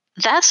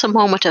 That's a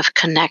moment of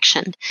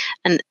connection,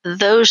 and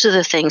those are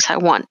the things I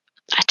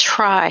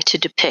try to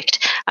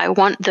depict. I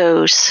want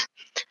those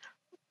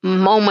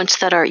moments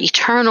that are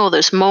eternal,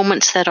 those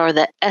moments that are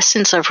the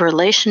essence of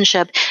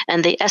relationship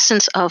and the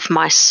essence of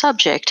my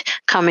subject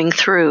coming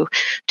through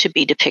to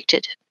be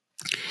depicted.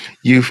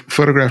 You've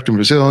photographed in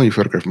Brazil, you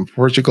photographed in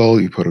Portugal,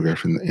 you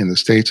photographed in the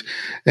States,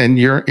 and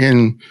you're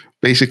in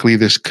basically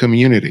this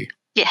community.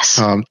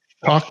 Yes.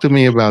 Talk to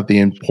me about the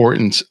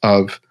importance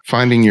of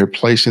finding your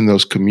place in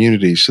those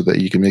communities so that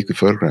you can make the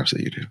photographs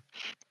that you do.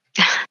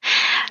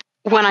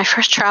 When I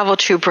first traveled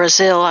to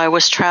Brazil, I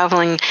was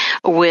traveling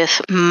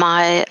with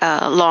my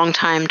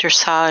longtime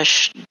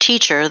dressage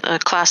teacher, the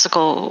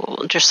classical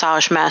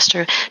dressage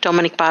master,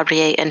 Dominique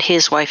Barbier, and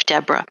his wife,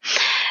 Deborah.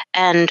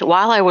 And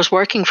while I was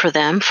working for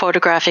them,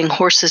 photographing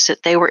horses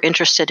that they were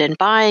interested in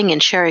buying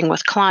and sharing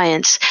with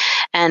clients,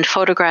 and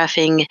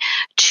photographing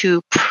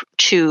to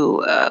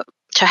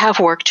to have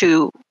work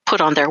to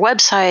put on their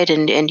website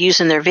and use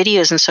in their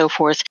videos and so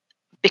forth.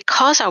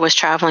 Because I was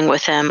traveling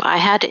with them, I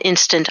had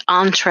instant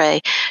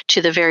entree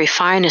to the very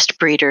finest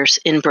breeders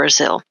in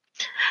Brazil.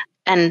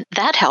 And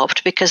that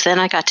helped because then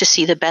I got to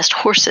see the best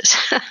horses.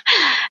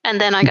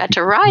 And then I got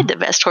to ride the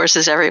best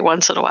horses every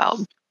once in a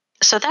while.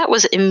 So that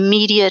was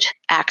immediate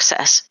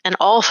access. And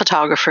all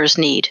photographers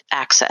need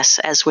access,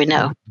 as we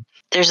know.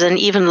 There's an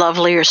even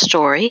lovelier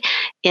story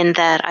in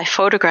that I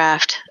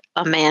photographed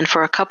a man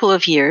for a couple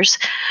of years.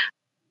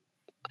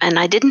 And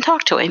I didn't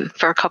talk to him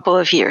for a couple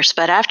of years.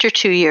 But after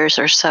 2 years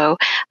or so,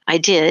 I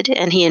did.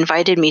 And he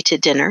invited me to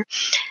dinner.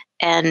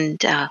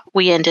 And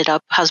we ended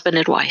up husband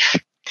and wife.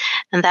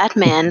 And that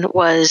man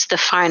was the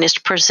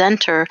finest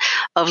presenter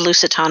of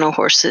Lusitano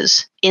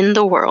horses in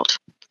the world.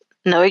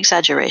 No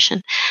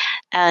exaggeration.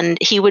 And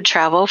he would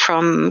travel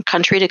from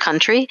country to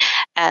country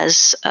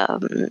as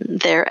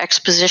their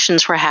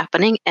expositions were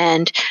happening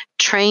and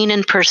train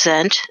and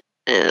present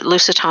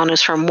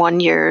Lusitanos from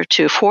 1 year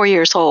to 4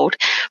 years old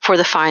for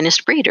the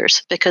finest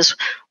breeders. Because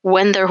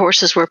when their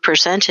horses were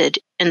presented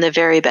in the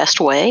very best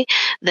way,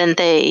 then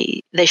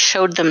they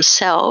showed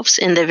themselves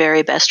in the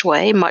very best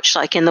way, much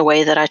like in the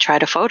way that I try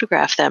to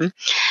photograph them.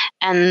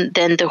 And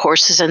then the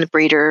horses and the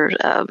breeder,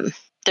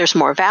 there's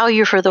more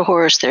value for the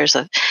horse. There's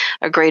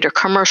a greater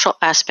commercial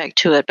aspect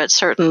to it, but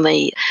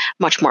certainly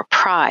much more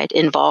pride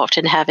involved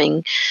in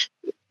having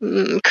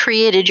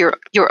created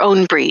your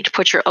own breed,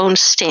 put your own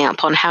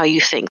stamp on how you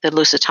think the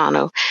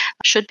Lusitano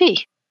should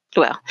be.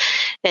 Well,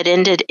 it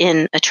ended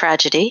in a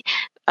tragedy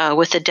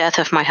with the death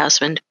of my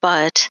husband,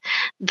 but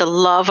the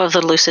love of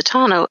the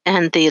Lusitano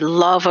and the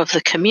love of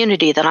the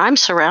community that I'm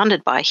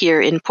surrounded by here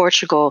in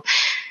Portugal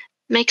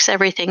makes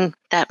everything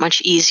that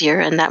much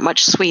easier and that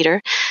much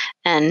sweeter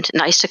and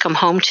nice to come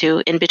home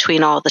to in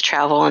between all the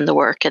travel and the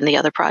work and the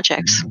other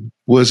projects.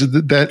 Was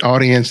it that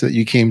audience that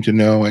you came to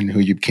know and who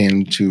you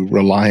came to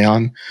rely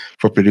on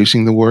for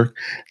producing the work?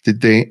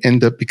 Did they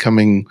end up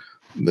becoming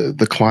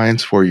the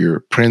clients for your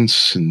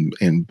prints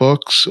and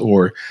books,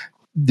 or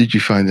did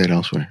you find that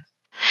elsewhere?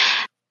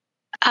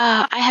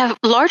 I have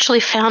largely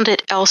found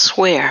it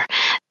elsewhere.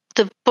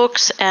 The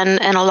books and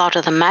a lot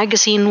of the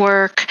magazine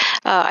work.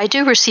 I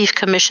do receive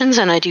commissions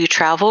and I do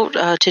travel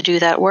to do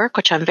that work,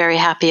 which I'm very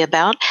happy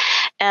about.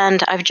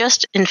 And I've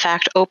just, in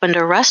fact, opened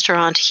a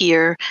restaurant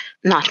here.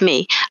 Not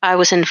me. I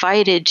was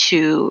invited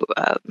to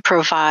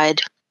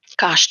provide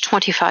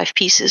 25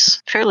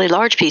 pieces, fairly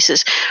large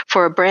pieces,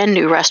 for a brand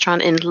new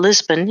restaurant in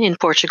Lisbon, in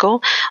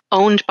Portugal,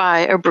 owned by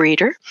a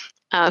breeder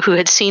who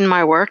had seen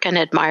my work and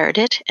admired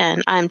it.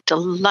 And I'm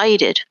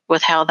delighted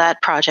with how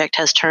that project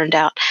has turned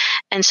out.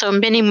 And so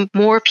many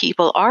more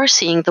people are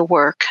seeing the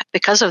work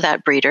because of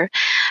that breeder.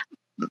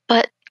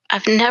 But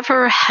I've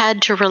never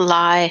had to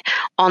rely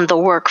on the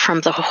work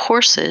from the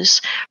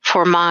horses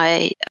for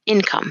my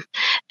income.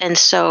 And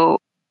so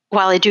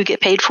while I do get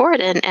paid for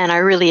it and I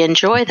really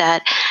enjoy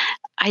that,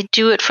 I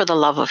do it for the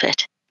love of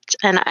it.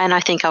 And I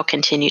think I'll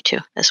continue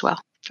to as well.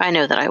 I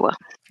know that I will.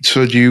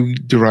 So do you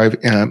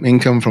derive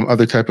income from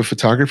other type of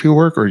photography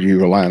work, or do you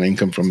rely on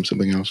income from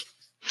something else?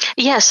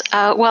 Yes.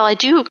 Well, I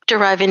do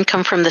derive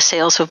income from the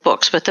sales of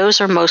books, but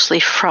those are mostly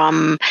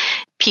from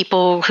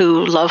people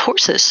who love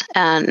horses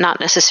and not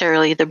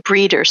necessarily the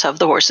breeders of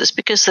the horses,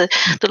 because the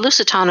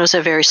Lusitano is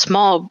a very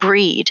small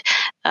breed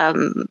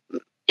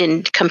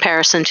in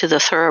comparison to the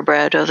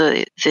thoroughbred or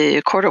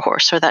the quarter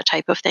horse or that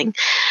type of thing.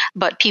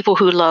 But people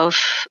who love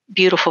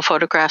beautiful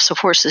photographs of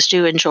horses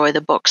do enjoy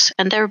the books,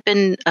 and there have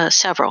been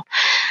several.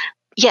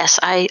 Yes,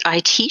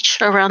 I teach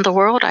around the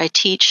world. I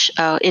teach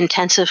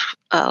intensive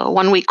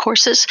 1-week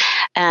courses,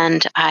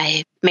 and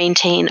I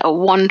maintain a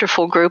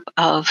wonderful group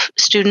of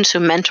students who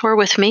mentor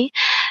with me.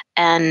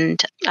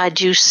 And I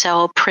do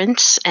sell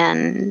prints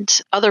and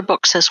other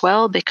books as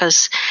well,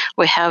 because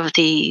we have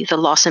the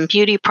Loss and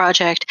Beauty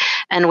Project,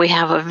 and we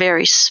have a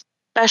very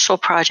special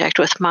project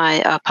with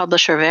my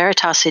publisher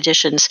Veritas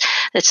Editions.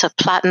 It's a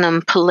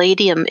platinum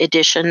palladium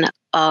edition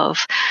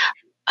of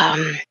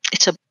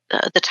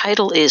the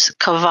title is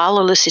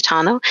Cavalo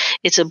Lusitano.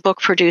 It's a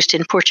book produced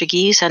in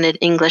Portuguese and in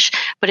English,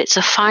 but it's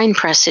a fine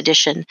press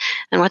edition.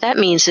 And what that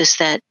means is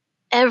that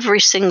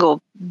every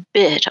single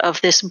bit of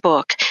this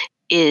book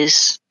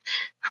is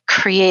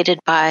created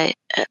by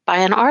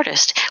an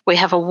artist. We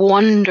have a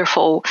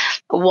wonderful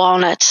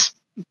walnut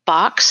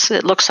box.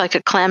 It looks like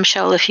a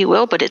clamshell, if you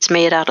will, but it's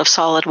made out of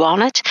solid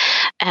walnut.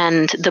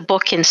 And the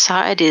book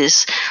inside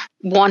is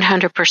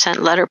 100%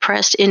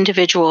 letterpressed,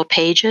 individual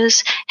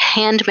pages,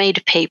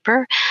 handmade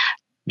paper,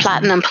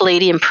 platinum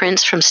palladium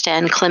prints from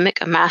Stan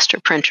Klimek, a master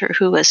printer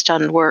who has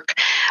done work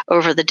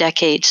over the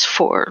decades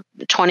for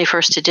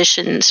 21st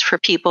editions for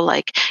people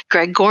like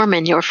Greg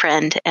Gorman, your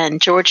friend,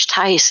 and George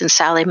Tice and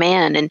Sally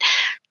Mann. And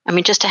I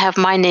mean, just to have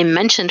my name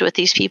mentioned with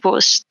these people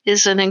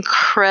is an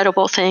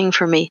incredible thing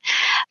for me.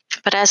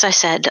 But as I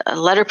said,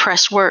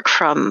 letterpress work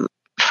from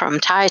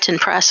Tieton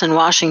Press in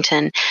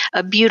Washington,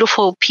 a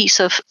beautiful piece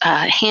of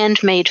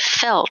handmade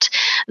felt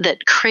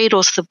that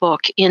cradles the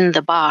book in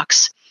the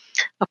box.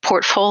 a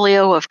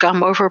portfolio of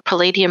gum over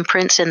palladium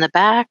prints in the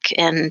back,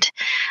 and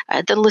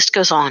the list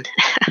goes on.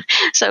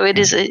 So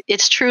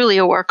it's truly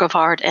a work of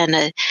art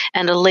and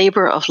a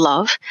labor of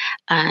love,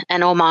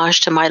 an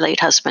homage to my late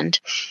husband.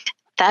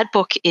 That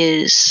book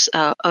is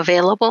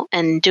available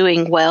and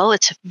doing well.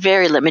 It's a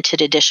very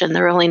limited edition.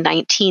 There are only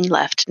 19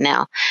 left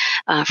now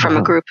from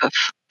a group of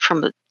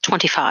from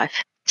 25.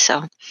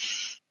 So,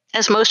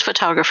 as most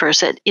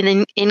photographers, that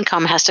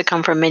income has to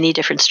come from many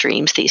different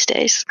streams these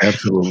days.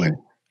 Absolutely.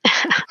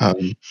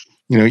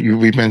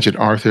 We mentioned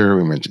Arthur,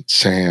 we mentioned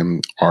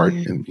Sam, Art,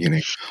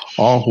 and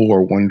all who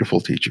are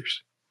wonderful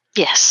teachers.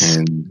 Yes.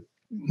 And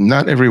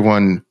not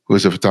everyone who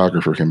is a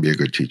photographer can be a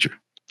good teacher.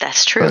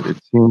 That's true. But it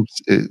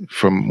seems,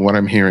 from what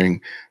I'm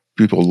hearing,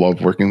 people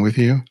love working with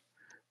you.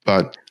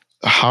 But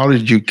how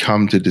did you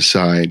come to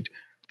decide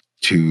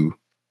to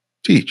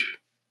teach?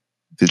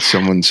 Did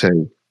someone say,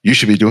 you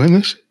should be doing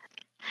this?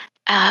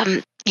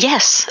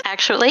 Yes,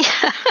 actually.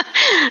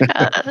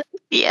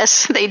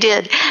 Yes, they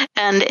did.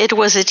 And it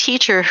was a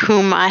teacher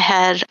whom I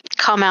had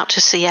come out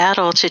to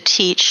Seattle to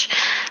teach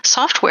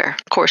software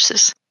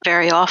courses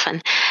very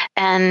often.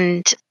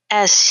 And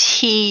as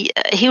he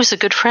was a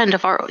good friend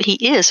of he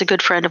is a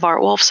good friend of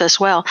Art Wolf's as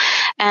well.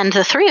 And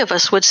the three of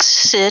us would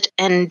sit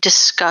and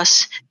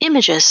discuss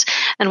images.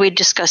 And we'd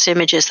discuss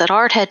images that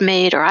Art had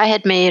made, or I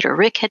had made, or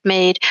Rick had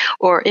made,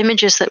 or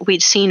images that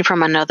we'd seen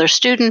from another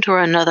student or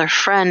another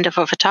friend of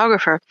a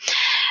photographer.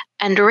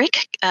 And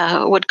Rick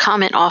would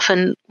comment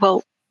often,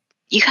 well,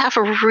 you have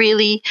a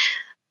really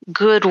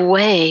good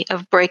way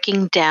of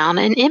breaking down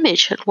an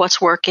image,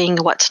 what's working,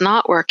 what's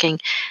not working.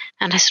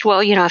 And I said, well,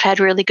 I've had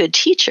really good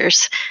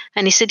teachers.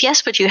 And he said,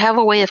 yes, but you have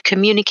a way of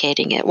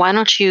communicating it. Why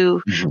don't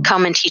you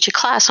come and teach a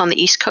class on the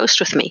East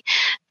Coast with me?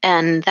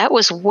 And that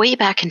was way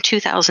back in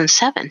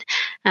 2007.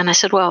 And I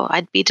said, well,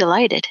 I'd be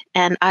delighted.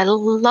 And I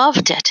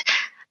loved it.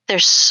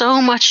 There's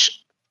so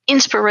much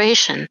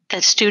inspiration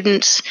that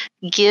students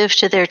give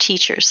to their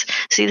teachers.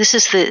 See, this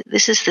is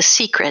the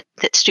secret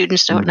that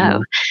students don't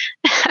know.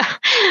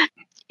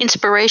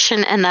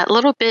 Inspiration and that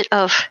little bit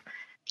of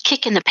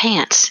kick in the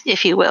pants,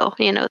 if you will,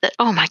 that,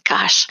 oh my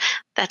gosh,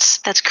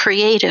 that's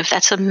creative.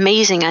 That's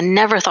amazing. I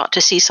never thought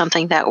to see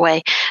something that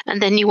way. And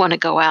then you want to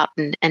go out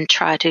and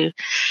try to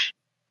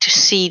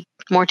see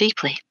more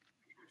deeply.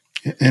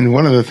 And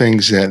one of the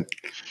things that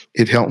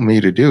it helped me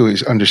to do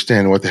is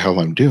understand what the hell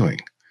I'm doing.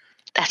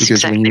 That's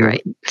exactly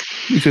right.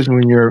 Because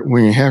when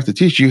you have to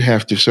teach, you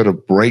have to sort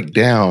of break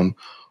down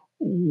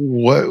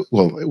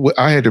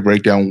I had to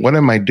break down what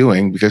am I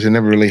doing, because I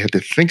never really had to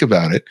think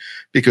about it,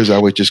 because I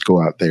would just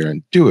go out there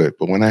and do it.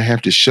 But when I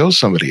have to show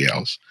somebody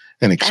else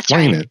and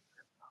explain it,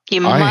 you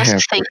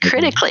must think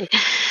critically.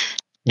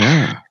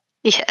 Yeah.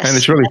 Yes. And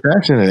it's really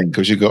fascinating,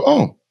 because you go,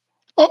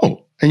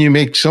 oh, and you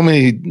make so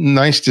many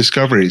nice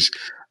discoveries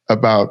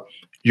about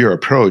your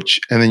approach,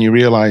 and then you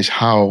realize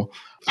how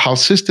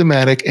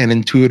systematic and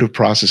intuitive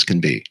process can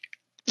be.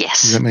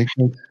 Yes. Does that make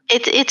sense?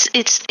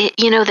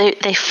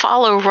 They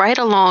follow right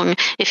along.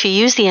 If you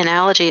use the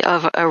analogy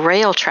of a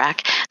rail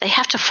track, they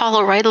have to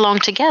follow right along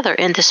together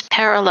in this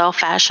parallel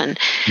fashion.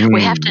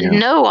 We have to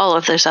know all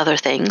of those other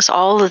things,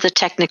 all of the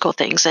technical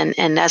things.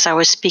 And as I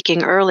was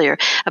speaking earlier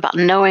about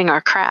knowing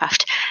our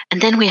craft, and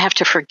then we have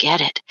to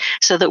forget it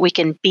so that we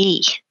can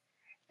be.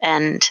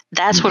 And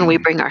that's when we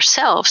bring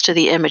ourselves to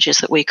the images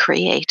that we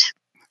create.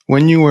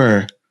 When you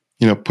were,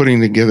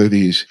 putting together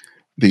these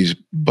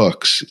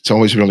books, it's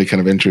always really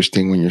kind of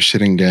interesting when you're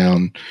sitting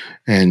down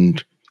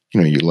and,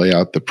 you lay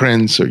out the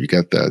prints, or you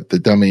got the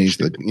dummies,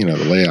 the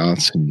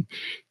layouts, and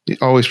it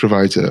always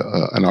provides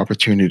an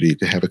opportunity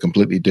to have a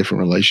completely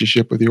different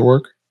relationship with your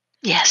work.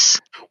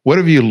 Yes. What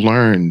have you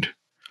learned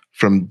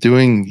from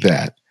doing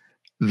that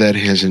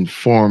has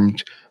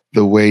informed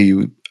the way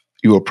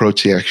you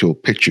approach the actual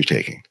picture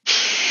taking?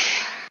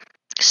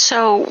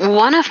 So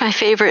one of my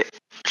favorite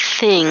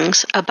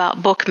things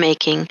about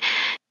bookmaking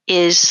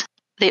is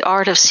the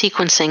art of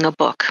sequencing a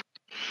book.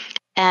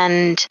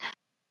 And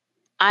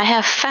I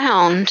have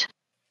found,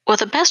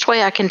 the best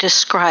way I can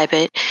describe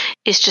it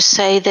is to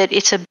say that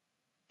it's a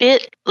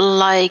bit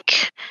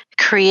like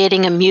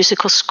creating a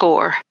musical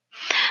score,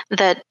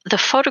 that the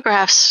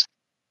photographs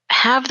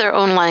have their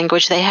own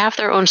language, they have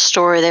their own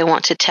story they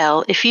want to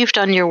tell, if you've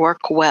done your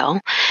work well,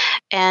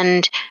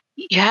 and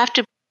you have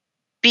to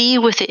be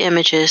with the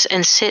images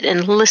and sit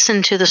and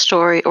listen to the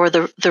story, or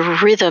the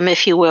rhythm,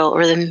 if you will,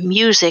 or the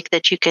music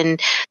that you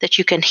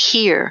can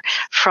hear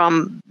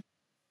from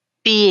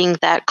being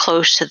that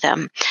close to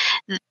them.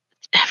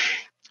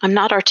 I'm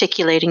not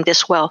articulating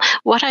this well.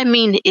 What I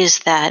mean is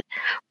that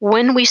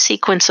when we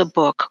sequence a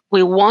book,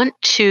 we want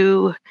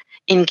to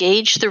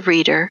engage the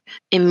reader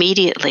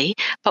immediately,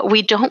 but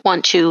we don't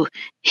want to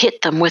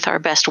hit them with our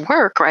best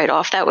work right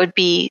off. That would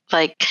be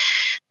like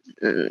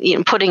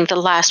putting the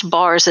last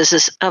bars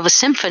of a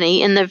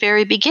symphony in the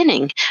very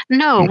beginning.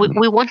 No,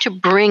 we want to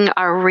bring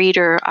our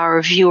reader,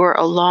 our viewer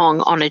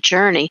along on a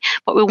journey,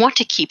 but we want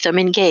to keep them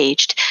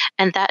engaged,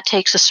 and that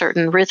takes a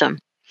certain rhythm.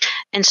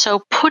 And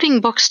so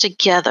putting books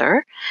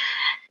together,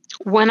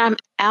 when I'm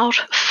out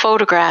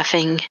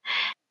photographing,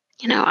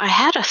 I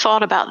had a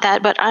thought about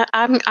that, but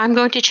I'm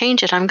going to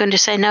change it. I'm going to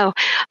say no.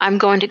 I'm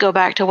going to go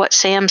back to what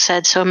Sam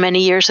said so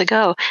many years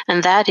ago,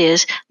 and that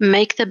is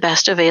make the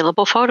best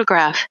available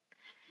photograph.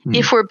 Hmm.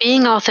 If we're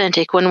being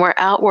authentic when we're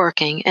out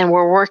working and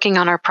we're working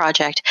on our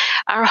project,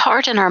 our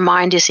heart and our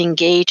mind is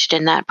engaged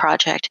in that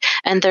project.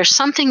 And there's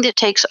something that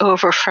takes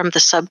over from the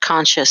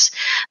subconscious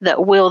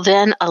that will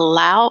then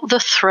allow the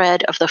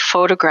thread of the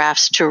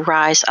photographs to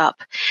rise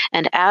up.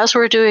 And as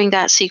we're doing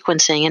that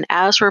sequencing and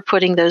as we're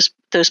putting those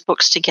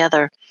books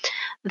together,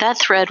 that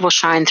thread will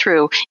shine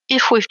through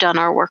if we've done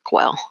our work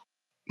well.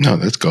 No,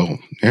 that's gold.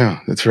 Yeah,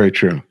 that's very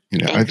true.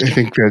 I Thank you.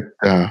 think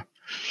that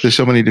there's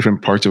so many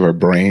different parts of our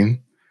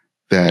brain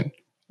that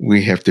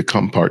we have to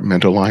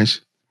compartmentalize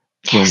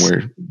when Yes.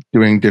 we're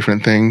doing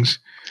different things.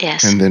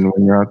 Yes. And then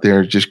when you're out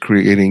there just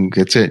creating,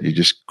 that's it. You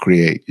just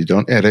create. You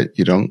don't edit.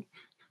 You don't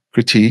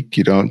critique.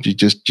 You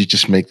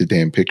just make the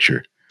damn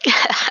picture. And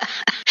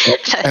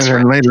That's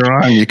then right. later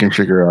on, you can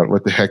figure out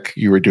what the heck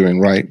you were doing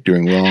right,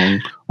 doing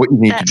wrong, what you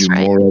need to That's do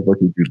right. more of, what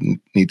you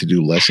need to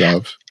do less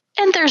of.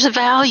 And there's a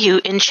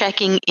value in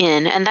checking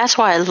in, and that's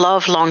why I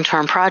love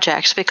long-term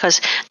projects, because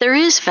there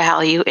is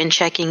value in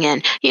checking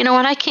in. When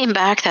I came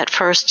back that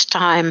first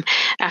time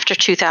after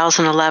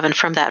 2011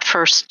 from that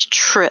first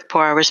trip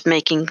where I was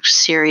making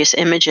serious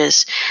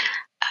images,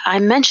 I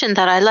mentioned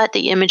that I let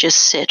the images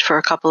sit for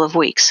a couple of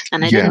weeks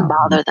and I Yeah. didn't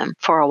bother them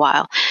for a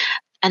while.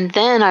 And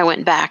then I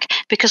went back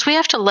because we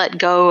have to let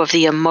go of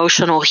the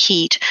emotional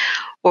heat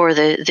or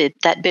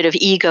that bit of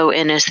ego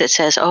in us that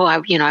says, "Oh, I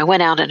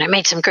went out and I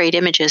made some great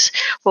images."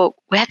 Well,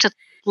 we have to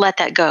let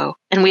that go,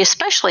 and we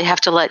especially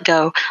have to let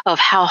go of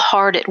how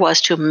hard it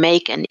was to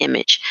make an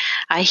image.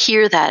 I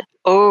hear that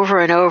over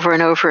and over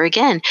and over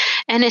again,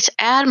 and it's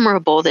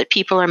admirable that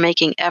people are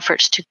making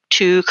efforts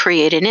to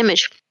create an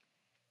image.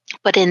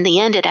 But in the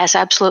end, it has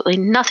absolutely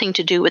nothing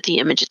to do with the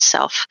image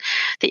itself.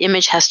 The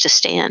image has to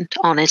stand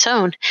on its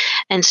own.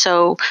 And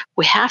so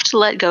we have to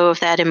let go of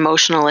that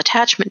emotional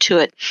attachment to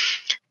it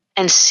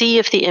and see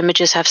if the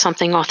images have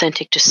something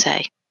authentic to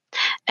say.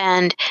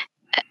 And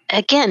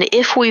again,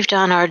 if we've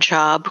done our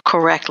job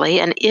correctly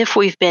and if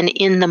we've been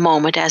in the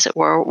moment, as it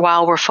were,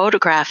 while we're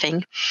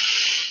photographing,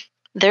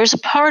 there's a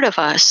part of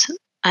us,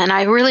 and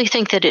I really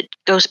think that it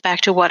goes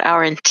back to what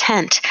our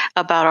intent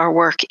about our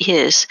work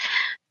is.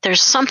 There's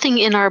something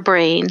in our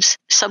brains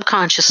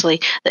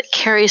subconsciously that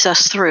carries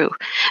us through.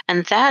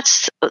 And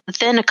that's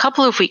then a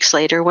couple of weeks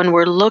later, when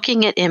we're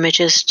looking at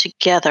images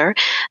together,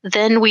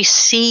 then we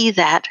see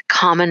that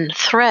common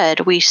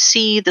thread. We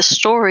see the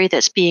story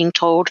that's being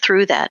told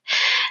through that.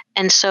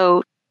 And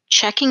so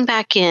checking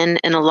back in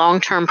a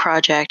long-term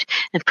project,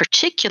 and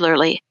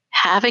particularly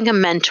having a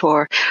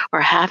mentor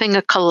or having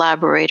a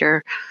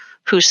collaborator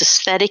whose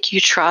aesthetic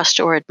you trust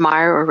or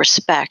admire or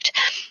respect,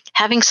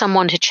 having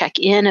someone to check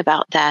in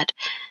about that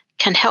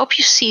can help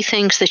you see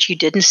things that you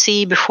didn't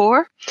see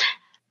before.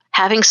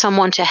 Having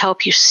someone to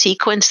help you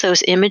sequence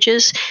those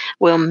images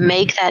will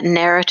make that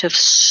narrative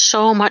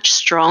so much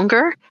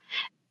stronger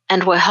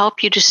and will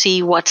help you to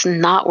see what's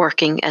not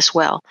working as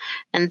well.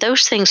 And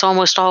those things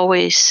almost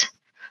always,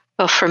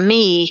 well, for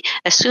me,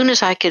 as soon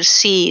as I could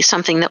see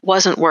something that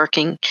wasn't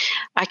working,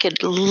 I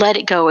could let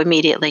it go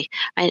immediately.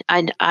 I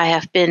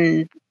have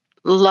been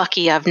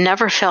lucky. I've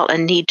never felt a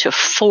need to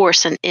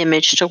force an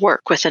image to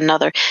work with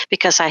another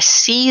because I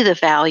see the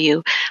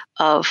value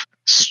of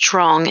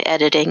strong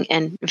editing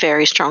and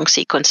very strong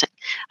sequencing.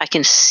 I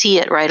can see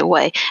it right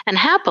away. And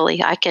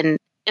happily, I can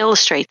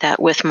illustrate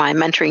that with my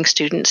mentoring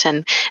students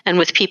and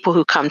with people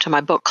who come to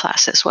my book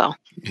class as well.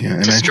 Yeah. It's And a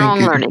I think,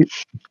 strong learning.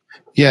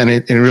 yeah, and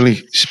it really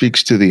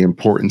speaks to the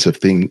importance of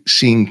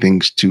seeing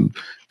things to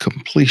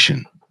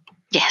completion,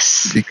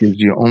 Yes. because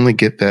you only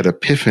get that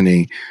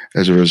epiphany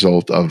as a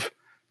result of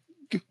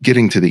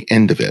getting to the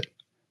end of it.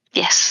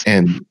 Yes.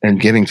 And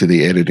getting to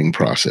the editing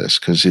process.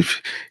 Because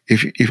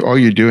if all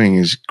you're doing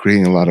is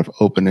creating a lot of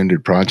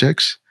open-ended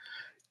projects,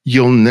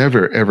 you'll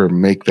never ever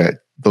make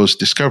those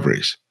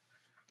discoveries.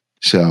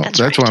 So that's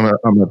right. why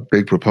I'm a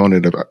big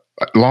proponent of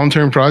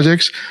long-term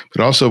projects,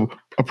 but also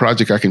a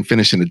project I can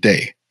finish in a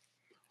day.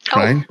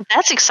 Right? Oh,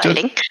 that's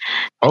exciting.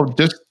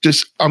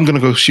 Just I'm going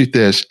to go shoot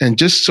this, and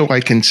just so I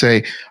can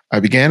say I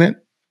began it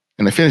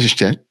and I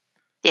finished it.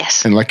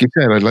 Yes. And like you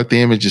said, I let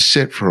the images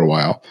sit for a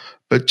while,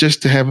 but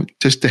just to have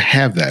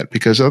that,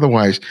 because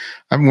otherwise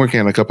I'm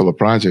working on a couple of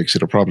projects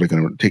that are probably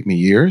going to take me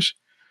years.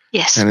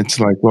 Yes. And it's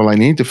like, well, I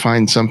need to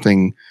find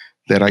something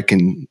that I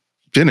can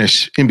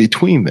finish in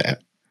between that.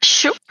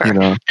 Sure.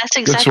 That's Just so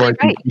exactly I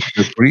can right.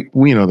 keep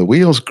the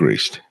wheels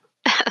greased.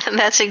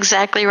 That's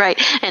exactly right.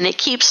 And it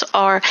keeps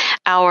our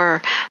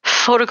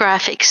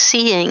photographic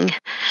seeing,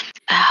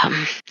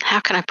 how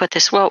can I put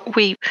this? Well,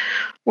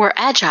 we're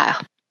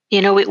agile.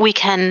 We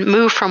can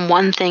move from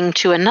one thing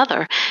to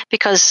another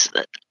because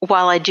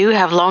while I do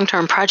have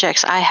long-term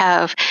projects, I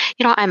have,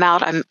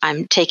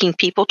 I'm taking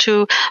people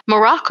to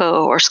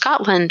Morocco or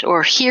Scotland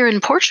or here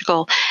in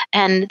Portugal,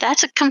 and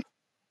that's a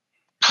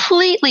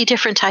completely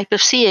different type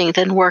of seeing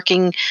than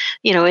working,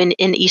 in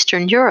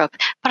Eastern Europe.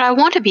 But I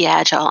want to be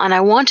agile, and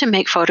I want to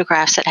make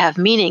photographs that have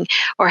meaning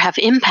or have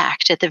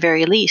impact at the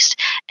very least.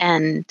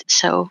 And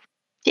so,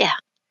 yeah,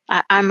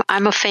 I'm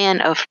a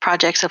fan of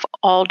projects of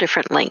all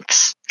different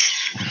lengths.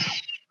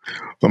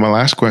 Well, my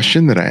last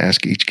question that I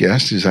ask each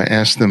guest is I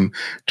ask them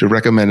to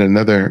recommend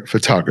another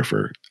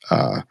photographer.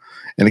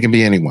 And it can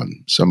be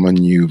anyone, someone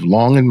you've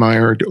long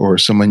admired or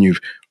someone you've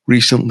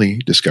recently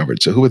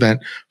discovered. So who would that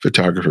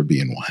photographer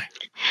be and why?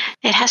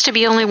 It has to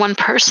be only one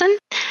person?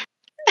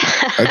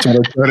 That's what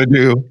I try to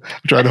do. I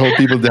try to hold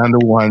people down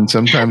to one.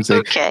 Sometimes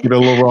they get a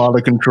little out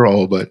of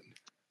control, but.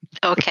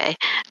 Okay.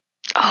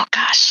 Oh,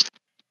 gosh.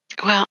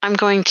 Well, I'm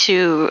going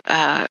to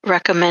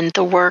recommend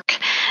the work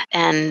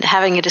and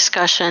having a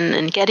discussion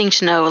and getting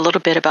to know a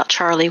little bit about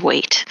Charlie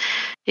Waite.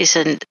 He's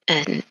an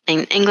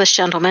English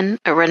gentleman,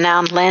 a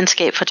renowned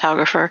landscape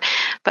photographer,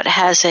 but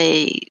has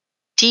a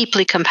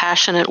deeply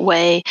compassionate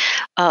way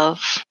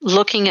of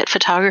looking at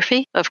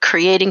photography, of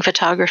creating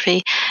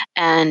photography,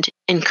 and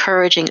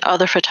encouraging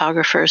other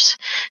photographers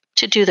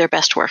to do their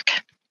best work.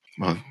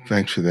 Well,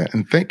 thanks for that.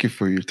 And thank you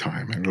for your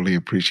time. I really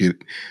appreciate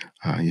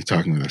you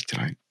talking with us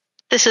tonight.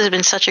 This has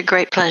been such a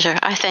great pleasure.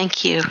 I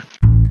thank you.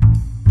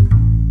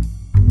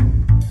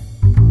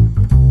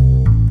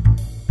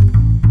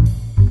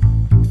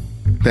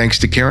 Thanks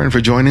to Keron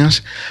for joining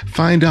us.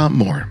 Find out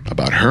more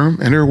about her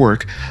and her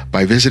work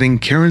by visiting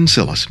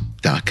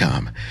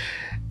KeronPsillas.com.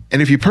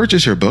 And if you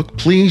purchase her book,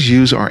 please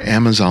use our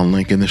Amazon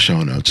link in the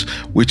show notes,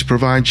 which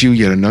provides you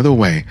yet another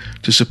way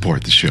to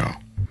support the show.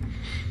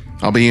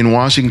 I'll be in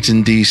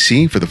Washington,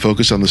 D.C. for the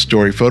Focus on the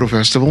Story Photo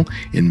Festival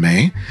in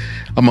May,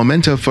 a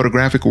Memento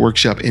photographic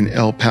workshop in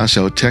El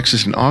Paso,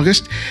 Texas in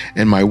August,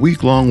 and my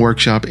week-long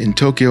workshop in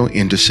Tokyo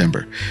in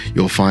December.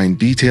 You'll find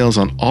details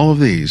on all of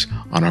these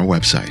on our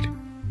website.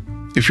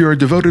 If you're a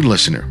devoted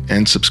listener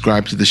and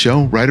subscribe to the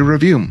show, write a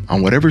review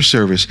on whatever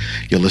service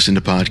you listen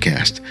to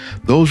podcasts.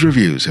 Those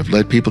reviews have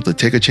led people to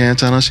take a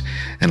chance on us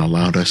and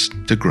allowed us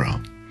to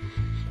grow.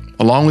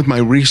 Along with my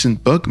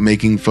recent book,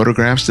 Making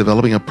Photographs,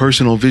 Developing a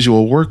Personal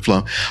Visual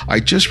Workflow, I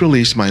just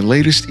released my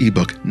latest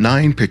ebook,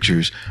 9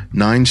 Pictures,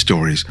 9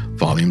 Stories,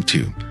 Volume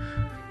 2.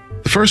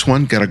 The first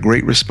one got a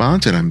great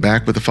response, and I'm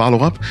back with a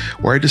follow-up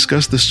where I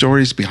discuss the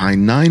stories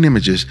behind 9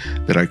 images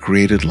that I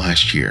created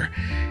last year.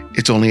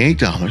 It's only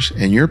 $8,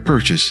 and your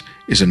purchase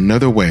is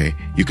another way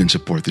you can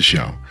support the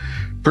show.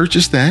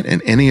 Purchase that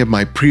and any of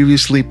my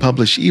previously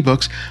published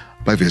ebooks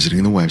by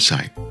visiting the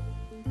website.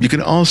 You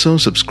can also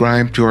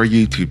subscribe to our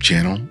YouTube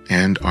channel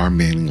and our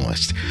mailing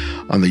list.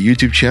 On the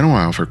YouTube channel,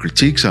 I offer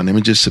critiques on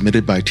images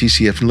submitted by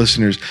TCF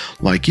listeners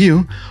like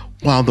you,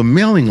 while the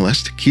mailing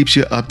list keeps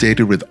you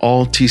updated with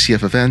all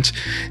TCF events,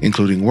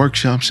 including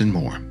workshops and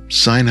more.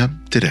 Sign up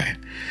today.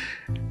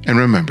 And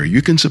remember,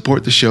 you can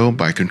support the show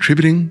by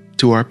contributing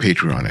to our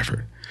Patreon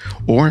effort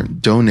or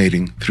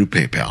donating through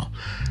PayPal.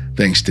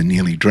 Thanks to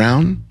Neely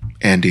Drown,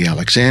 Andy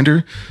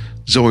Alexander,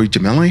 Zoe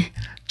Gemelli,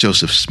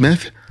 Joseph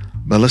Smith,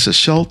 Melissa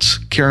Schultz,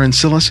 Keron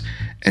Psillas,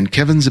 and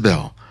Kevin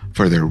Zabel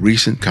for their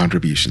recent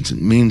contributions. It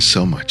means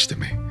so much to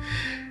me.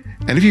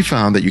 And if you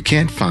found that you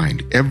can't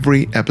find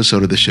every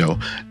episode of the show,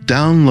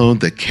 download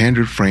the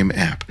Candid Frame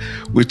app,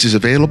 which is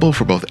available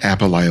for both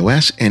Apple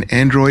iOS and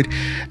Android.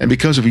 And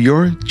because of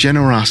your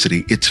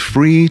generosity, it's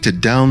free to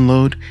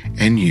download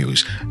and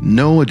use.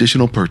 No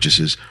additional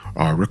purchases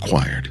are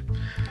required.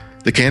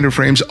 The Candid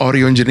Frame's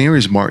audio engineer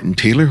is Martin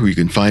Taylor, who you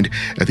can find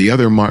at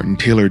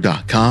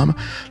theothermartintaylor.com.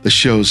 The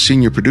show's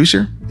senior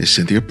producer is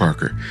Cynthia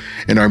Parker.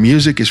 And our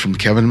music is from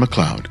Kevin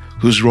MacLeod,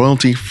 whose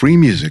royalty-free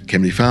music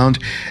can be found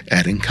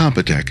at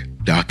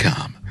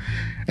Incompetech.com.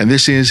 And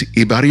this is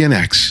Ibarian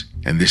X,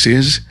 and this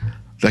is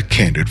The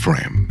Candid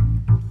Frame.